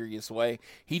in a serious way.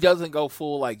 He doesn't go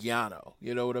full like Yano.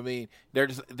 You know what I mean?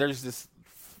 There's this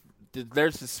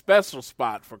special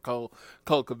spot for Cole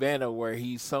Cabana where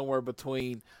he's somewhere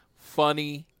between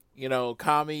funny,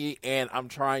 comedy, and I'm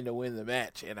trying to win the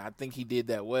match, and I think he did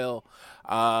that well.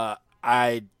 The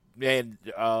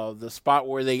spot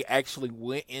where they actually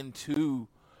went into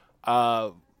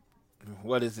the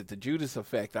Judas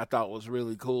effect, I thought was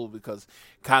really cool because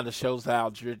kind of shows how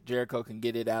Jericho can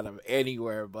get it out of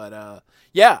anywhere. But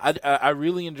I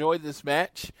really enjoyed this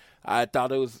match. I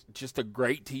thought it was just a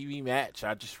great TV match.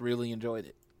 I just really enjoyed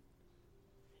it.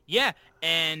 Yeah,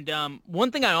 and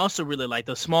one thing I also really liked,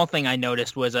 the small thing I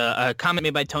noticed, was a comment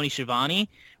made by Tony Schiavone,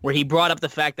 where he brought up the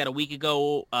fact that a week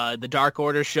ago the Dark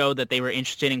Order showed that they were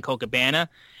interested in Colt Cabana,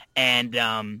 and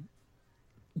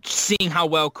seeing how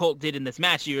well Colt did in this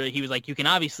match, he was like, you can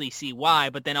obviously see why,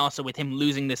 but then also with him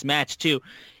losing this match too,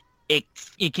 it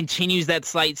continues that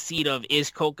slight seed of,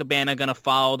 is Colt Cabana going to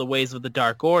follow the ways of the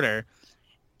Dark Order?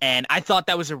 And I thought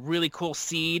that was a really cool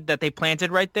seed that they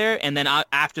planted right there, and then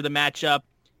after the matchup,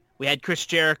 we had Chris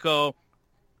Jericho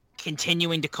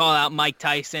continuing to call out Mike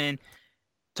Tyson,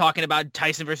 talking about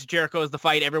Tyson versus Jericho as the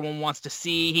fight everyone wants to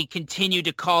see. He continued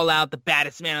to call out the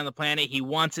baddest man on the planet. He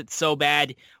wants it so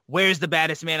bad. Where's the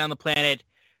baddest man on the planet?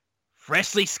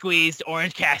 Freshly squeezed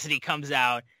Orange Cassidy comes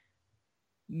out.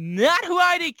 Not who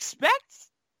I'd expect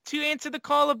to answer the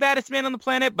call of baddest man on the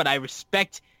planet, but I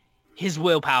respect his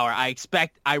willpower. I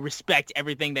respect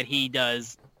everything that he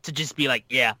does to just be like,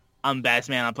 yeah, I'm the baddest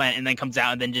man on the planet, and then comes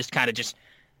out and then just kind of just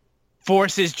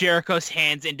forces Jericho's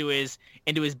hands into his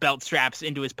belt straps,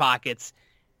 into his pockets.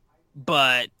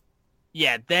 But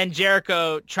yeah, then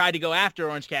Jericho tried to go after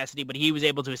Orange Cassidy, but he was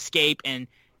able to escape and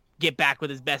get back with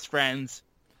his best friends.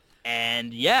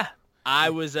 And yeah,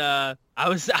 I was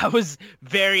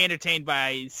very entertained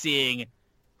by seeing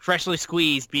Freshly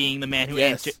Squeezed being the man who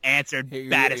answered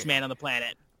baddest man on the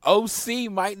planet. OC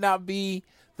might not be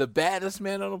the baddest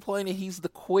man on the planet. He's the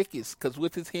quickest because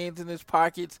with his hands in his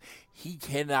pockets, he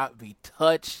cannot be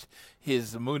touched.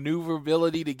 his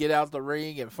maneuverability to get out the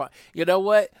ring and find. You know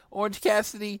what, Orange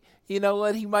Cassidy? You know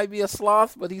what? He might be a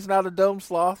sloth, but he's not a dumb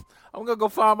sloth. I'm gonna go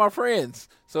find my friends.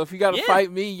 So if you got to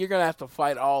fight me, you're gonna have to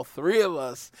fight all three of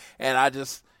us. And I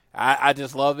just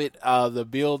love it. The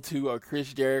build to a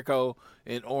Chris Jericho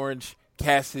and Orange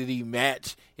Cassidy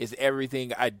match is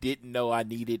everything I didn't know I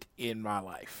needed in my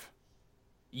life.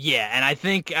 Yeah, and I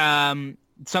think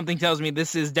something tells me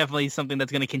this is definitely something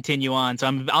that's going to continue on. So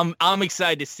I'm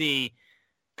excited to see,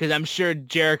 because I'm sure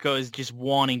Jericho is just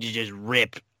wanting to just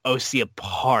rip OC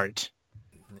apart.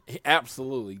 He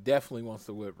absolutely, definitely wants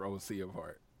to whip OC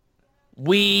apart.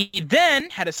 We then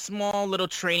had a small little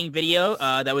training video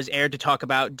that was aired to talk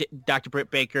about Dr.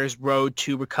 Britt Baker's road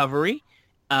to recovery,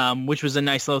 which was a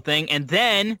nice little thing. And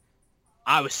then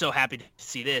I was so happy to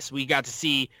see this. We got to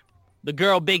see the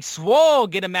girl Big Swole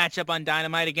get a matchup on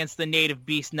Dynamite against the native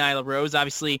beast Nyla Rose.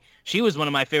 Obviously, she was one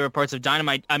of my favorite parts of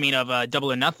Dynamite. I mean, of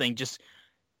Double or Nothing.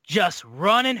 Just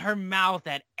running her mouth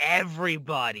at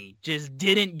everybody. Just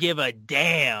didn't give a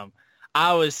damn.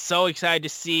 I was so excited to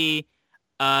see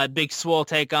Big Swole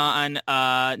take on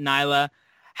Nyla.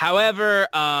 However,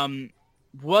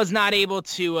 was not able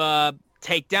to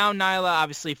take down Nyla,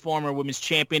 obviously former women's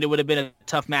champion. It would have been a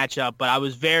tough matchup, but I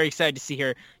was very excited to see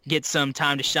her get some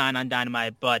time to shine on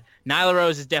Dynamite. But Nyla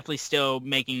Rose is definitely still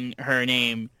making her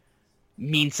name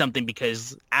mean something,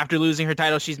 because after losing her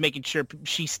title, she's making sure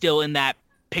she's still in that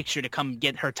picture to come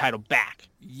get her title back.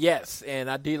 Yes, and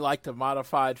I did like the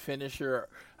modified finisher.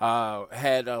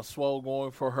 Had Swole going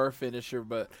for her finisher,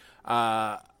 but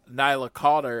Nyla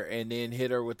caught her and then hit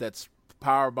her with that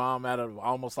power bomb out of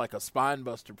almost like a spine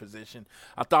buster position.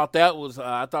 I thought that was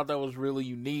really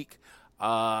unique.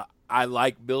 I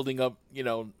like building up,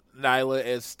 Nyla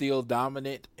as still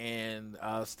dominant and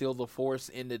still the force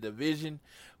in the division,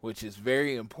 which is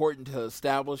very important to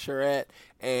establish her at.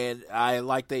 And I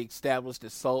like they established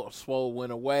that Swole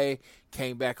went away,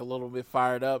 came back a little bit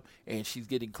fired up, and she's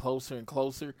getting closer and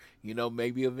closer.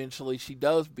 Maybe eventually she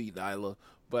does beat Nyla,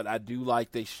 but I do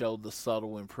like they showed the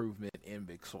subtle improvement in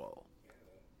Big Swole.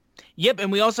 Yep,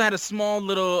 and we also had a small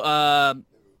little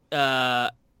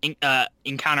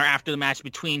encounter after the match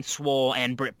between Swole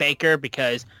and Britt Baker,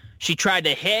 because she tried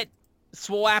to hit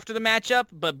Swole after the matchup,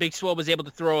 but Big Swole was able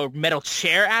to throw a metal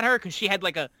chair at her, because she had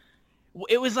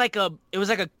it was like a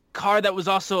car that was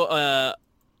also a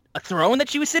throne that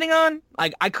she was sitting on.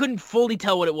 Like, I couldn't fully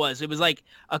tell what it was. It was like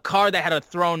a car that had a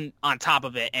throne on top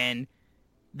of it, and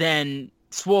then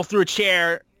Swole threw a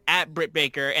chair at Britt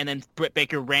Baker, and then Britt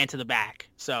Baker ran to the back.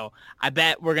 So I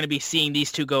bet we're going to be seeing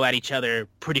these two go at each other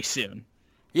pretty soon.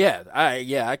 Yeah,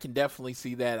 I can definitely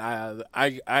see that.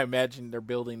 I imagine they're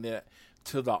building that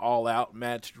to the all-out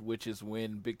match, which is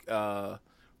when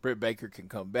Britt Baker can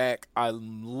come back.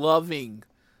 I'm loving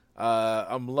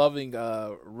Rebel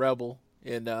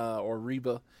or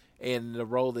Reba in the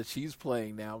role that she's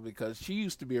playing now, because she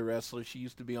used to be a wrestler. She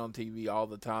used to be on TV all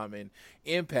the time in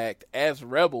Impact as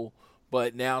Rebel,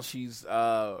 but now she's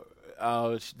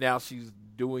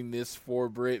doing this for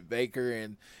Britt Baker,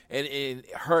 and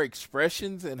her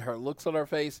expressions and her looks on her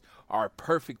face are a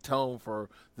perfect tone for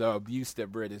the abuse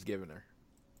that Britt is giving her.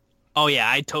 Oh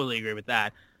yeah, I totally agree with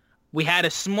that. We had a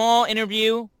small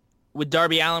interview with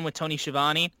Darby Allin with Tony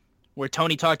Schiavone, where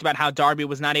Tony talked about how Darby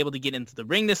was not able to get into the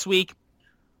ring this week,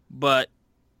 but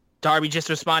Darby just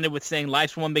responded with saying,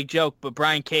 "Life's one big joke, but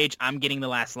Brian Cage, I'm getting the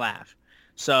last laugh."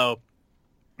 So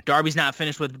Darby's not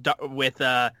finished with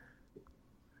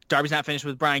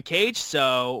Brian Cage.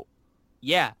 So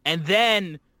yeah, and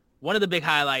then one of the big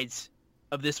highlights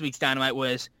of this week's Dynamite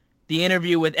was the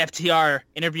interview with FTR,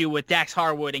 interview with Dax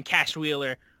Harwood and Cash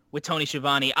Wheeler with Tony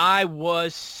Schiavone. I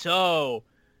was so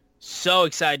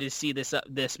excited to see this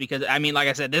because, I mean, like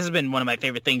I said, this has been one of my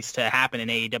favorite things to happen in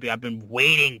AEW. I've been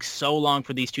waiting so long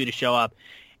for these two to show up,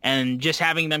 and just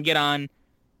having them get on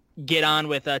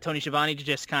with Tony Schiavone to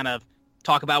just kind of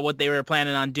talk about what they were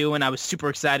planning on doing, I was super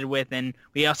excited with. And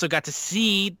we also got to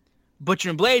see Butcher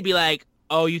and Blade be like,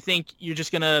 "Oh, you think you're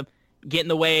just going to get in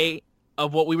the way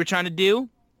of what we were trying to do?"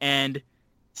 And it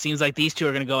seems like these two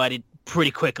are going to go at it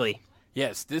pretty quickly.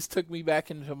 Yes, this took me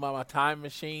back into my time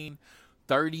machine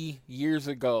 30 years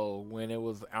ago when it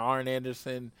was Arn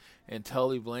Anderson and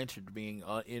Tully Blanchard being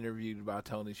interviewed by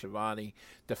Tony Schiavone.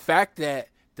 The fact that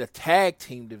the tag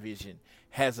team division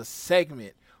has a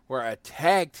segment where a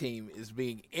tag team is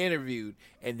being interviewed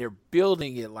and they're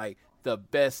building it like the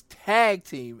best tag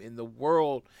team in the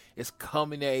world is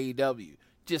coming to AEW.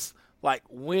 Just like,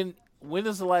 when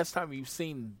is the last time you've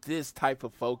seen this type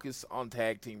of focus on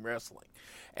tag team wrestling?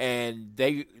 And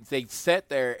they sat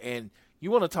there, and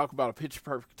you want to talk about a picture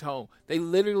perfect tone. They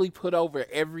literally put over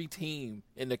every team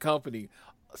in the company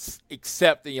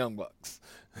except the Young Bucks.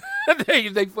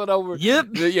 they put over.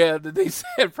 Yep. They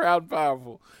said proud and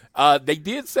powerful. They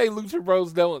did say Lucha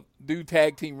Bros don't do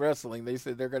tag team wrestling. They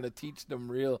said they're going to teach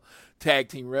them real tag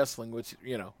team wrestling, which,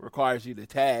 requires you to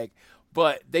tag.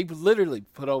 But they literally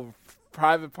put over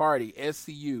Private Party,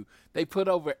 SCU. They put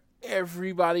over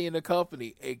everybody in the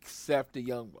company except the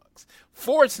Young Bucks,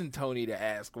 forcing Tony to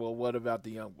ask, well, what about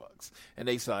the Young Bucks? And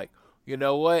they say, you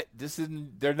know what?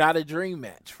 They're not a dream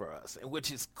match for us,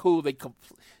 which is cool.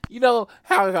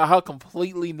 How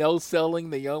completely no-selling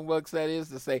the Young Bucks that is,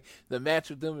 to say the match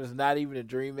with them is not even a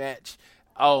dream match.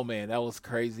 Oh, man, that was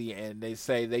crazy. And they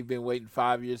say they've been waiting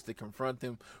 5 years to confront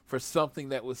them for something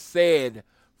that was said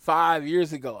 5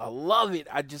 years ago. I love it.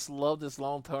 I just love this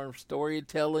long-term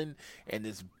storytelling and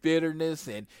this bitterness,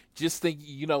 and just think,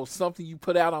 something you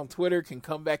put out on Twitter can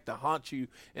come back to haunt you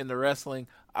in the wrestling.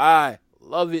 I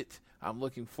love it. I'm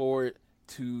looking forward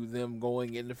to them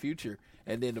going in the future.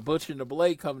 And then the Butcher and the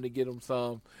Blade coming to get them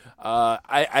some.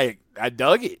 I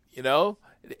dug it,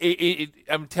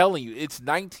 I'm telling you, it's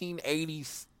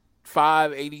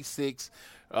 1985, 86,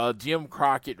 Jim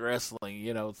Crockett wrestling.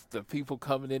 It's the people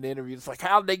coming in interviews. It's like,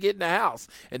 how did they get in the house?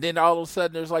 And then all of a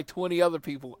sudden there's like 20 other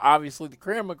people, obviously the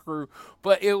camera crew.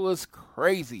 But it was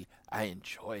crazy. I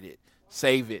enjoyed it.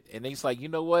 Save it. And he's like, you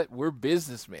know what? We're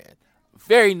businessmen.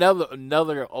 Very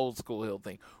another old school Hill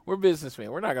thing. We're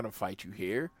businessmen. We're not going to fight you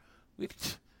here.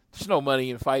 There's no money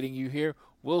in fighting you here.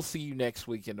 We'll see you next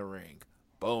week in the ring.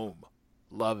 Boom.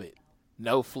 Love it.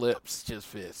 No flips, just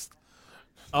fist.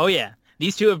 Oh, yeah.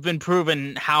 These two have been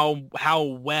proven how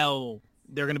well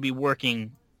they're going to be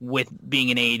working with being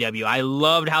in AEW. I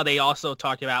loved how they also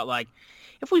talked about, like,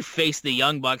 if we face the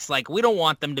Young Bucks, like, we don't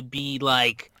want them to be,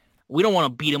 like, we don't want to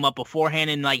beat them up beforehand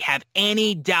and, like, have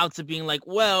any doubts of being like,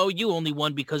 well, you only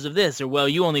won because of this, or, well,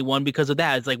 you only won because of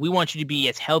that. It's like, we want you to be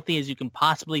as healthy as you can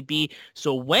possibly be.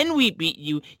 So when we beat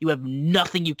you, you have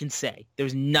nothing you can say.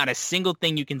 There's not a single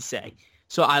thing you can say.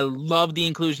 So I love the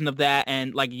inclusion of that.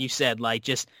 And like you said, like,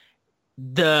 just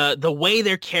the way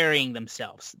they're carrying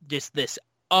themselves, just this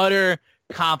utter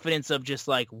confidence of just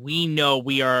like, we know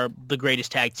we are the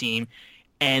greatest tag team.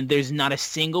 And there's not a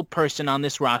single person on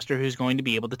this roster who's going to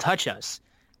be able to touch us.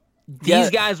 These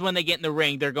guys, when they get in the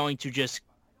ring, they're going to just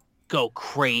go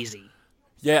crazy.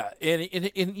 Yeah,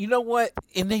 and you know what?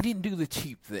 And they didn't do the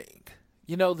cheap thing.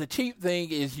 The cheap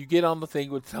thing is you get on the thing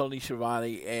with Tony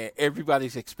Schiavone, and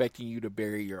everybody's expecting you to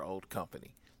bury your old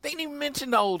company. They didn't even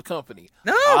mention the old company.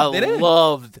 No, they didn't. I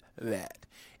loved that.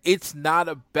 It's not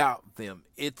about them.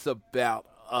 It's about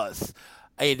us.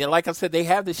 And like I said, they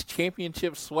have this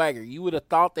championship swagger. You would have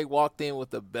thought they walked in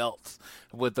with the belts,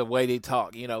 with the way they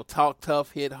talk. Talk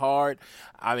tough, hit hard.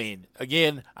 I mean,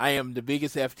 again, I am the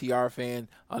biggest FTR fan.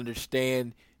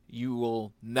 Understand, you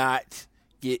will not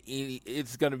get any.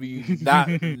 It's going to be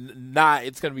not.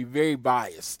 It's going to be very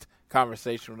biased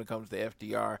conversation when it comes to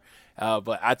FTR.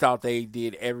 But I thought they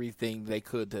did everything they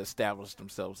could to establish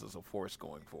themselves as a force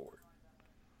going forward.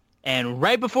 And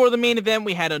right before the main event,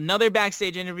 we had another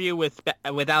backstage interview with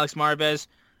Alex Marvez,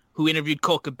 who interviewed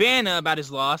Colt Cabana about his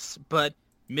loss. But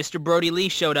Mr. Brody Lee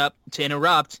showed up to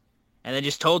interrupt, and then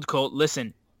just told Colt,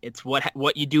 "Listen, it's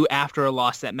what you do after a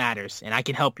loss that matters, and I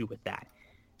can help you with that."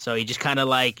 So he just kind of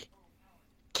like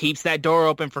keeps that door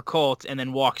open for Colt, and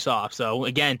then walks off. So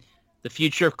again, the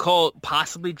future of Colt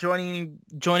possibly joining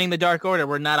the Dark Order,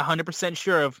 we're not 100%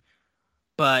 sure of,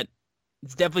 but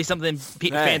it's definitely something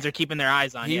fans are keeping their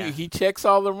eyes on. He checks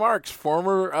all the marks.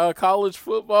 Former college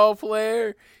football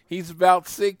player. He's about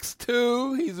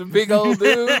 6'2". He's a big old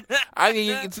dude. I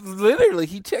mean, it's literally,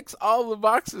 he checks all the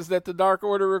boxes that the Dark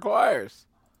Order requires.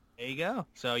 There you go.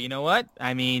 So you know what?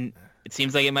 I mean, it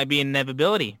seems like it might be an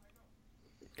inevitability.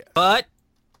 Yeah. But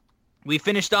we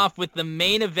finished off with the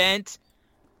main event,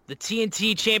 the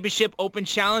TNT Championship Open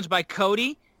Challenge by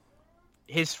Cody.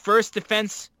 His first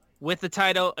defense with the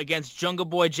title against Jungle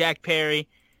Boy Jack Perry.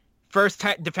 First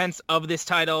defense of this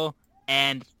title.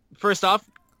 And first off,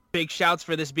 big shouts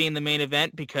for this being the main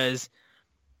event, because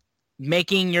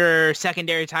making your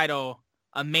secondary title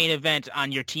a main event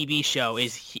on your TV show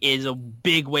is a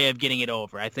big way of getting it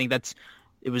over. I think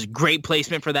it was great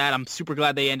placement for that. I'm super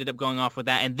glad they ended up going off with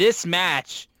that. And this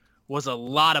match was a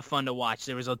lot of fun to watch.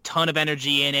 There was a ton of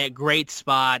energy in it, great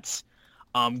spots,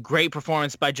 great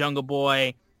performance by Jungle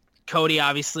Boy. Cody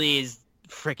obviously is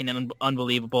freaking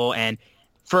unbelievable, and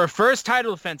for a first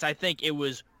title defense, I think it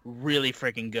was really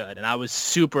freaking good, and I was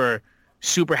super,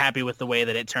 super happy with the way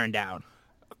that it turned out.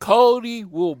 Cody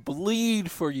will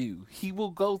bleed for you. He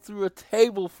will go through a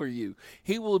table for you.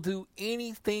 He will do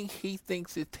anything he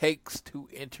thinks it takes to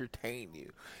entertain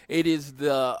you. It is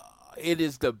the it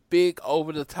is the big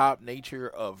over-the-top nature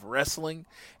of wrestling,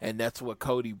 and that's what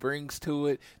Cody brings to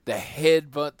it. The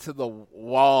headbutt to the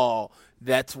wall,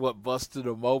 that's what busted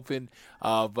him open.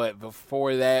 But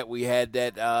before that, we had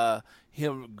that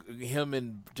him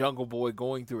and Jungle Boy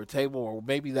going through a table, or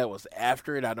maybe that was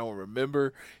after it. I don't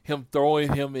remember. Him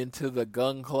throwing him into the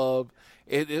gun club.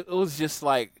 It was just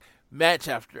like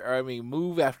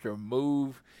move after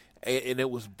move, and it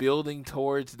was building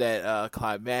towards that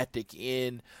climactic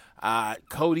end.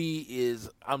 Cody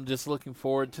I'm just looking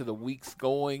forward to the weeks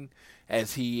going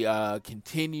as he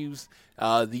continues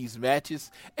these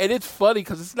matches. And it's funny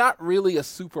because it's not really a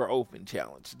super open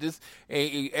challenge.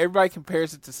 Everybody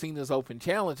compares it to Cena's open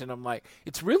challenge, and I'm like,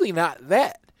 it's really not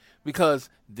that, because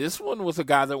this one was a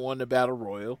guy that won the Battle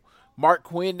Royal. Mark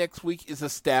Quinn next week is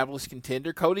established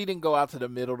contender. Cody didn't go out to the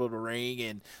middle of the ring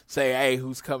and say, hey,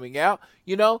 who's coming out?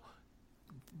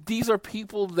 These are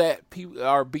people that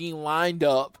are being lined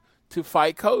up to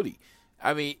fight Cody.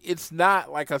 I mean, it's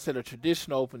not, like I said, a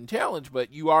traditional open challenge,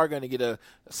 but you are going to get a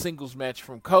singles match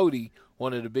from Cody,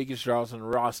 one of the biggest draws on the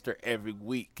roster every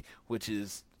week, which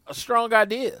is a strong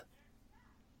idea.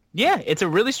 Yeah, it's a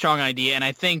really strong idea, and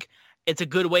I think it's a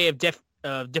good way of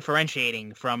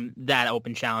differentiating from that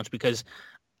open challenge, because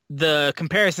the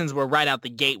comparisons were right out the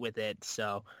gate with it.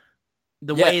 So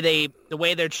the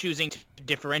way they're choosing to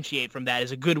differentiate from that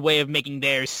is a good way of making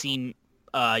theirs seem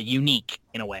unique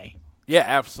in a way. Yeah,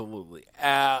 absolutely.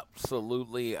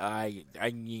 Absolutely. I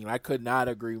could not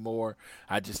agree more.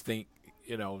 I just think,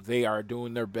 they are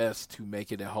doing their best to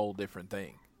make it a whole different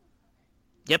thing.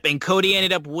 Yep, and Cody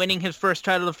ended up winning his first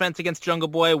title defense against Jungle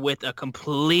Boy with a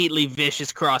completely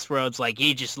vicious crossroads. Like,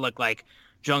 he just looked like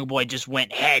Jungle Boy just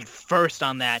went head first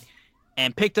on that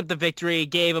and picked up the victory,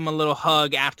 gave him a little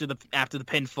hug after the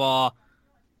pinfall.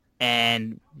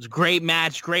 And it was a great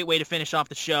match, great way to finish off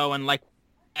the show. And like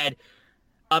I said,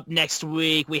 up next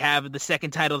week, we have the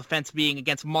second title defense being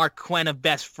against Mark Quinn of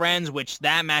Best Friends, which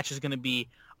that match is going to be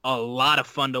a lot of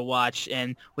fun to watch.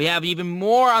 And we have even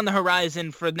more on the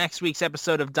horizon for next week's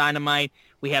episode of Dynamite.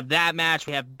 We have that match.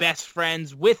 We have Best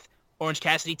Friends with Orange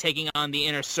Cassidy taking on the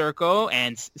Inner Circle,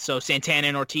 and so Santana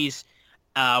and Ortiz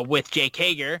with Jake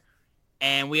Hager.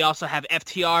 And we also have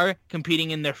FTR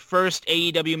competing in their first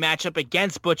AEW matchup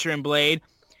against Butcher and Blade.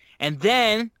 And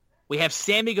then we have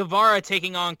Sammy Guevara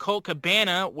taking on Colt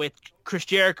Cabana with Chris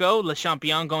Jericho, Le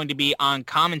Champion, going to be on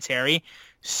commentary.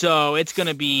 So it's going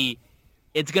to be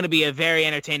a very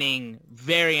entertaining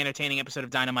episode of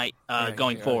Dynamite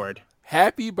going forward.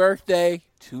 Happy birthday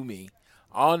to me.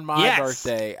 On my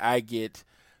birthday, I get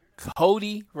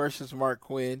Cody versus Mark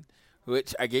Quinn,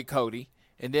 which I get Cody.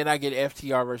 And then I get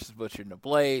FTR versus Butcher and the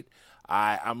Blade.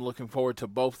 I'm looking forward to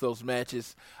both those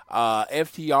matches.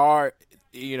 FTR,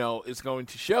 is going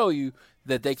to show you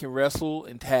that they can wrestle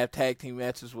and have tag team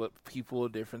matches with people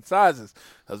of different sizes.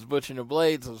 Because Butcher and the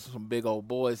Blades are some big old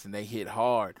boys, and they hit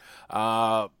hard.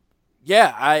 I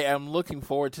am looking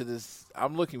forward to this.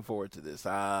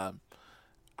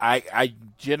 I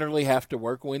generally have to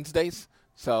work Wednesdays,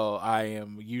 so I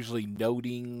am usually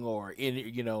noting or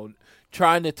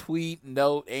trying to tweet,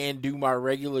 note, and do my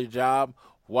regular job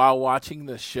while watching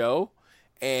the show.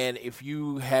 And if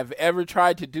you have ever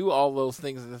tried to do all those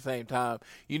things at the same time,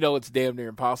 it's damn near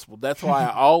impossible. That's why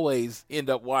I always end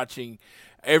up watching.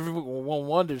 Everyone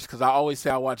wonders, because I always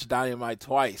say I watch Dynamite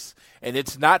twice. And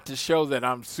it's not to show that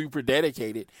I'm super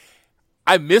dedicated.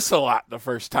 I miss a lot the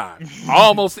first time,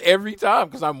 almost every time,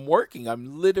 because I'm working.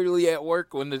 I'm literally at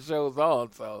work when the show's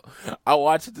on. So I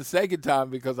watch it the second time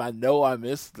because I know I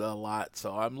missed a lot.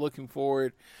 So I'm looking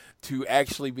forward to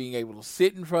actually being able to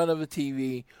sit in front of a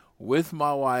TV with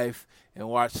my wife and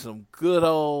watch some good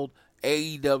old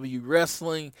AEW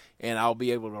wrestling, and I'll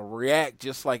be able to react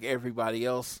just like everybody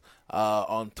else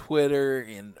on Twitter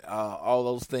and all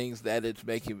those things. That'll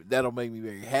make me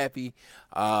very happy.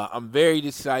 I'm very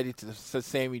excited to the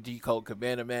Sammy G Colt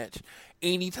Cabana match.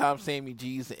 Anytime Sammy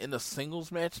G's in a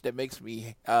singles match, that makes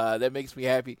me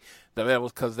happy. That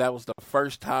was because that was the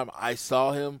first time I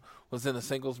saw him was in a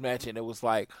singles match, and it was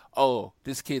like, oh,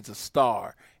 this kid's a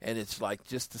star. And it's like,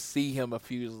 just to see him a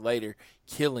few years later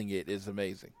killing it is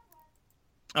amazing.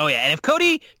 Oh yeah, and if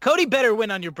Cody better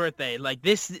win on your birthday, like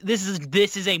this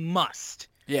is a must.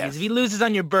 Yeah. Because if he loses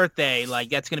on your birthday, like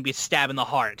that's gonna be a stab in the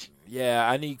heart. Yeah,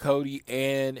 I need Cody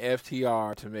and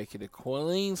FTR to make it a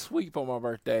clean sweep on my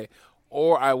birthday,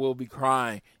 or I will be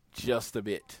crying just a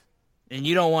bit. And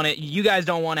you guys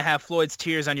don't want to have Floyd's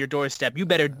tears on your doorstep. You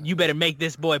better make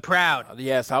this boy proud.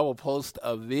 Yes, I will post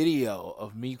a video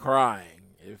of me crying,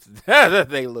 if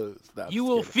they lose. No, you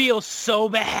will feel so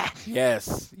bad.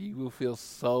 Yes, you will feel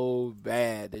so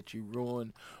bad that you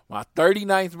ruined my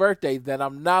 39th birthday that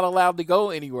I'm not allowed to go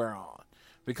anywhere on.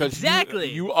 Because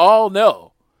exactly. You all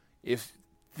know if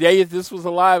this was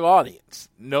a live audience,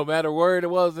 no matter where it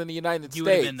was in the United you States,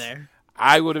 would have been there.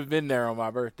 I would have been there on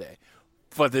my birthday.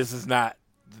 But this is not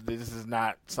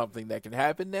something that can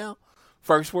happen now.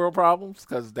 First world problems,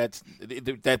 because that's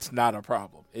not a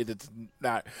problem. It's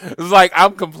not. It's like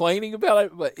I'm complaining about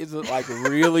it, but is it like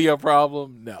really a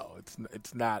problem? No,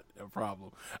 it's not a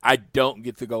problem. I don't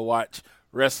get to go watch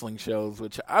wrestling shows,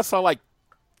 which I saw like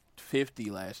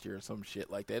 50 last year or some shit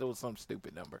like that. It was some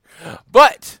stupid number,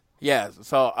 but. Yeah,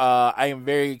 so I am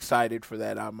very excited for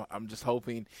that. I'm just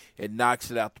hoping it knocks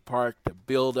it out the park to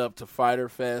build up to Fyter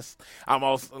Fest. I'm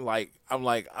also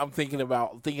I'm thinking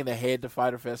ahead to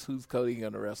Fyter Fest. Who's Cody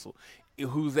gonna wrestle?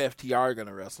 Who's FTR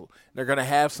gonna wrestle? They're gonna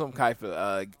have some type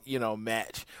of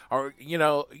match, or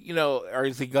or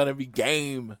is it gonna be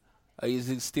game? Is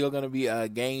it still gonna be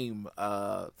game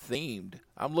themed?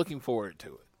 I'm looking forward to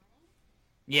it.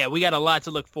 Yeah, we got a lot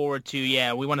to look forward to.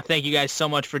 Yeah, we want to thank you guys so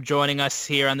much for joining us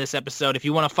here on this episode. If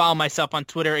you want to follow myself on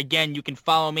Twitter, again, you can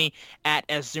follow me at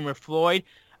 @SZoomerFloyd,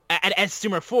 at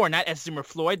 @SZoomer4, not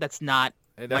 @SZoomerFloyd. That's not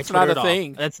my Twitter not a at all.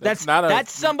 thing.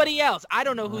 That's somebody else. I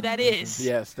don't know who that is.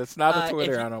 Yes, that's not a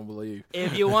Twitter, I don't believe.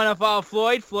 If you want to follow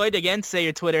Floyd, again, say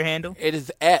your Twitter handle. It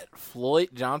is at Floyd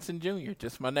Johnson Jr.,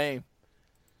 just my name.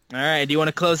 All right, do you want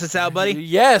to close this out, buddy?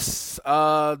 Yes.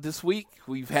 This week,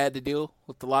 we've had to deal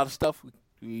with a lot of stuff.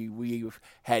 We've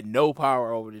had no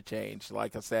power over the change.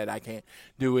 Like I said, I can't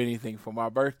do anything for my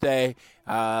birthday.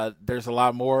 There's a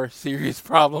lot more serious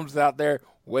problems out there,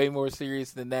 way more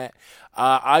serious than that.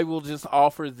 I will just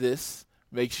offer this.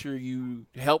 Make sure you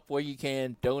help where you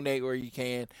can, donate where you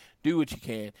can, do what you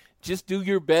can. Just do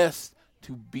your best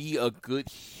to be a good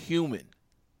human.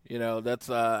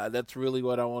 That's really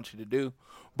what I want you to do.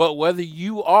 But whether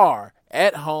you are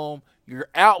at home, you're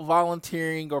out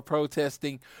volunteering or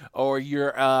protesting, or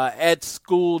you're at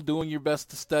school doing your best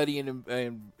to study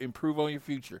and improve on your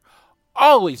future,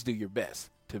 always do your best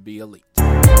to be elite.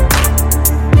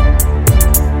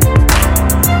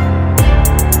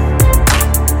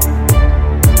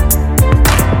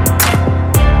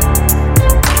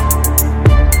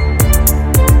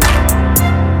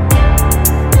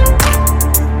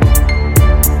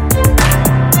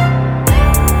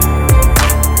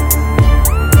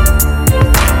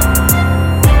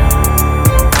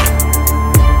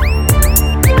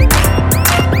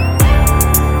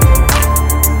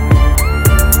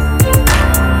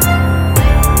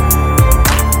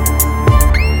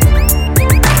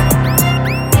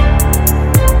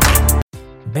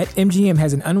 BetMGM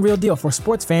has an unreal deal for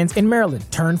sports fans in Maryland.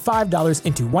 Turn $5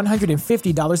 into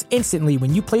 $150 instantly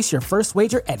when you place your first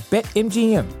wager at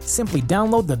BetMGM. Simply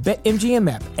download the BetMGM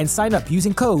app and sign up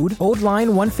using code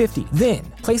OldLine150.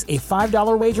 Then, place a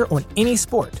 $5 wager on any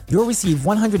sport. You'll receive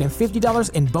 $150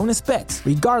 in bonus bets,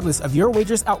 regardless of your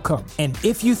wager's outcome. And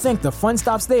if you think the fun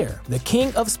stops there, the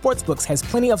king of sportsbooks has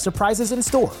plenty of surprises in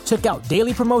store. Check out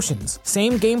daily promotions,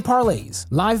 same-game parlays,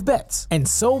 live bets, and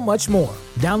so much more.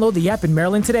 Download the app in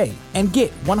Maryland today and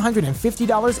get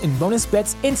 $150 in bonus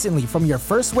bets instantly from your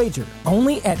first wager.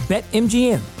 Only at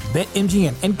BetMGM.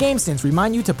 BetMGM and GameSense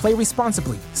remind you to play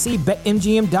responsibly. See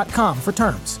BetMGM.com for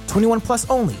terms. 21 plus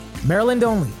only. Maryland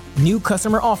only. New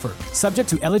customer offer. Subject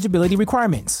to eligibility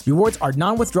requirements. Rewards are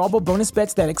non-withdrawable bonus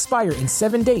bets that expire in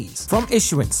 7 days. From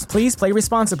issuance, please play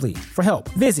responsibly. For help,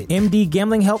 visit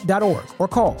mdgamblinghelp.org or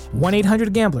call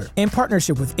 1-800-GAMBLER in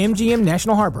partnership with MGM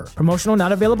National Harbor. Promotional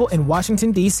not available in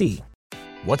Washington, D.C.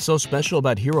 What's so special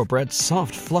about Hero Bread's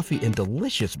soft, fluffy, and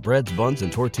delicious breads, buns,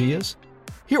 and tortillas?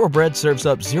 Hero Bread serves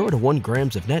up 0 to 1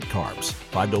 grams of net carbs,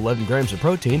 5 to 11 grams of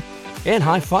protein, and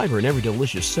high fiber in every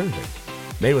delicious serving.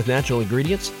 Made with natural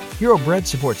ingredients, Hero Bread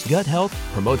supports gut health,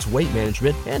 promotes weight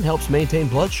management, and helps maintain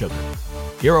blood sugar.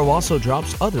 Hero also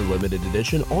drops other limited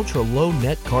edition ultra-low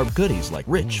net carb goodies like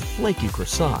rich, flaky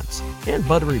croissants and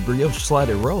buttery brioche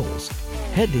slider rolls.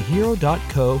 Head to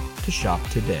hero.co to shop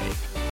today.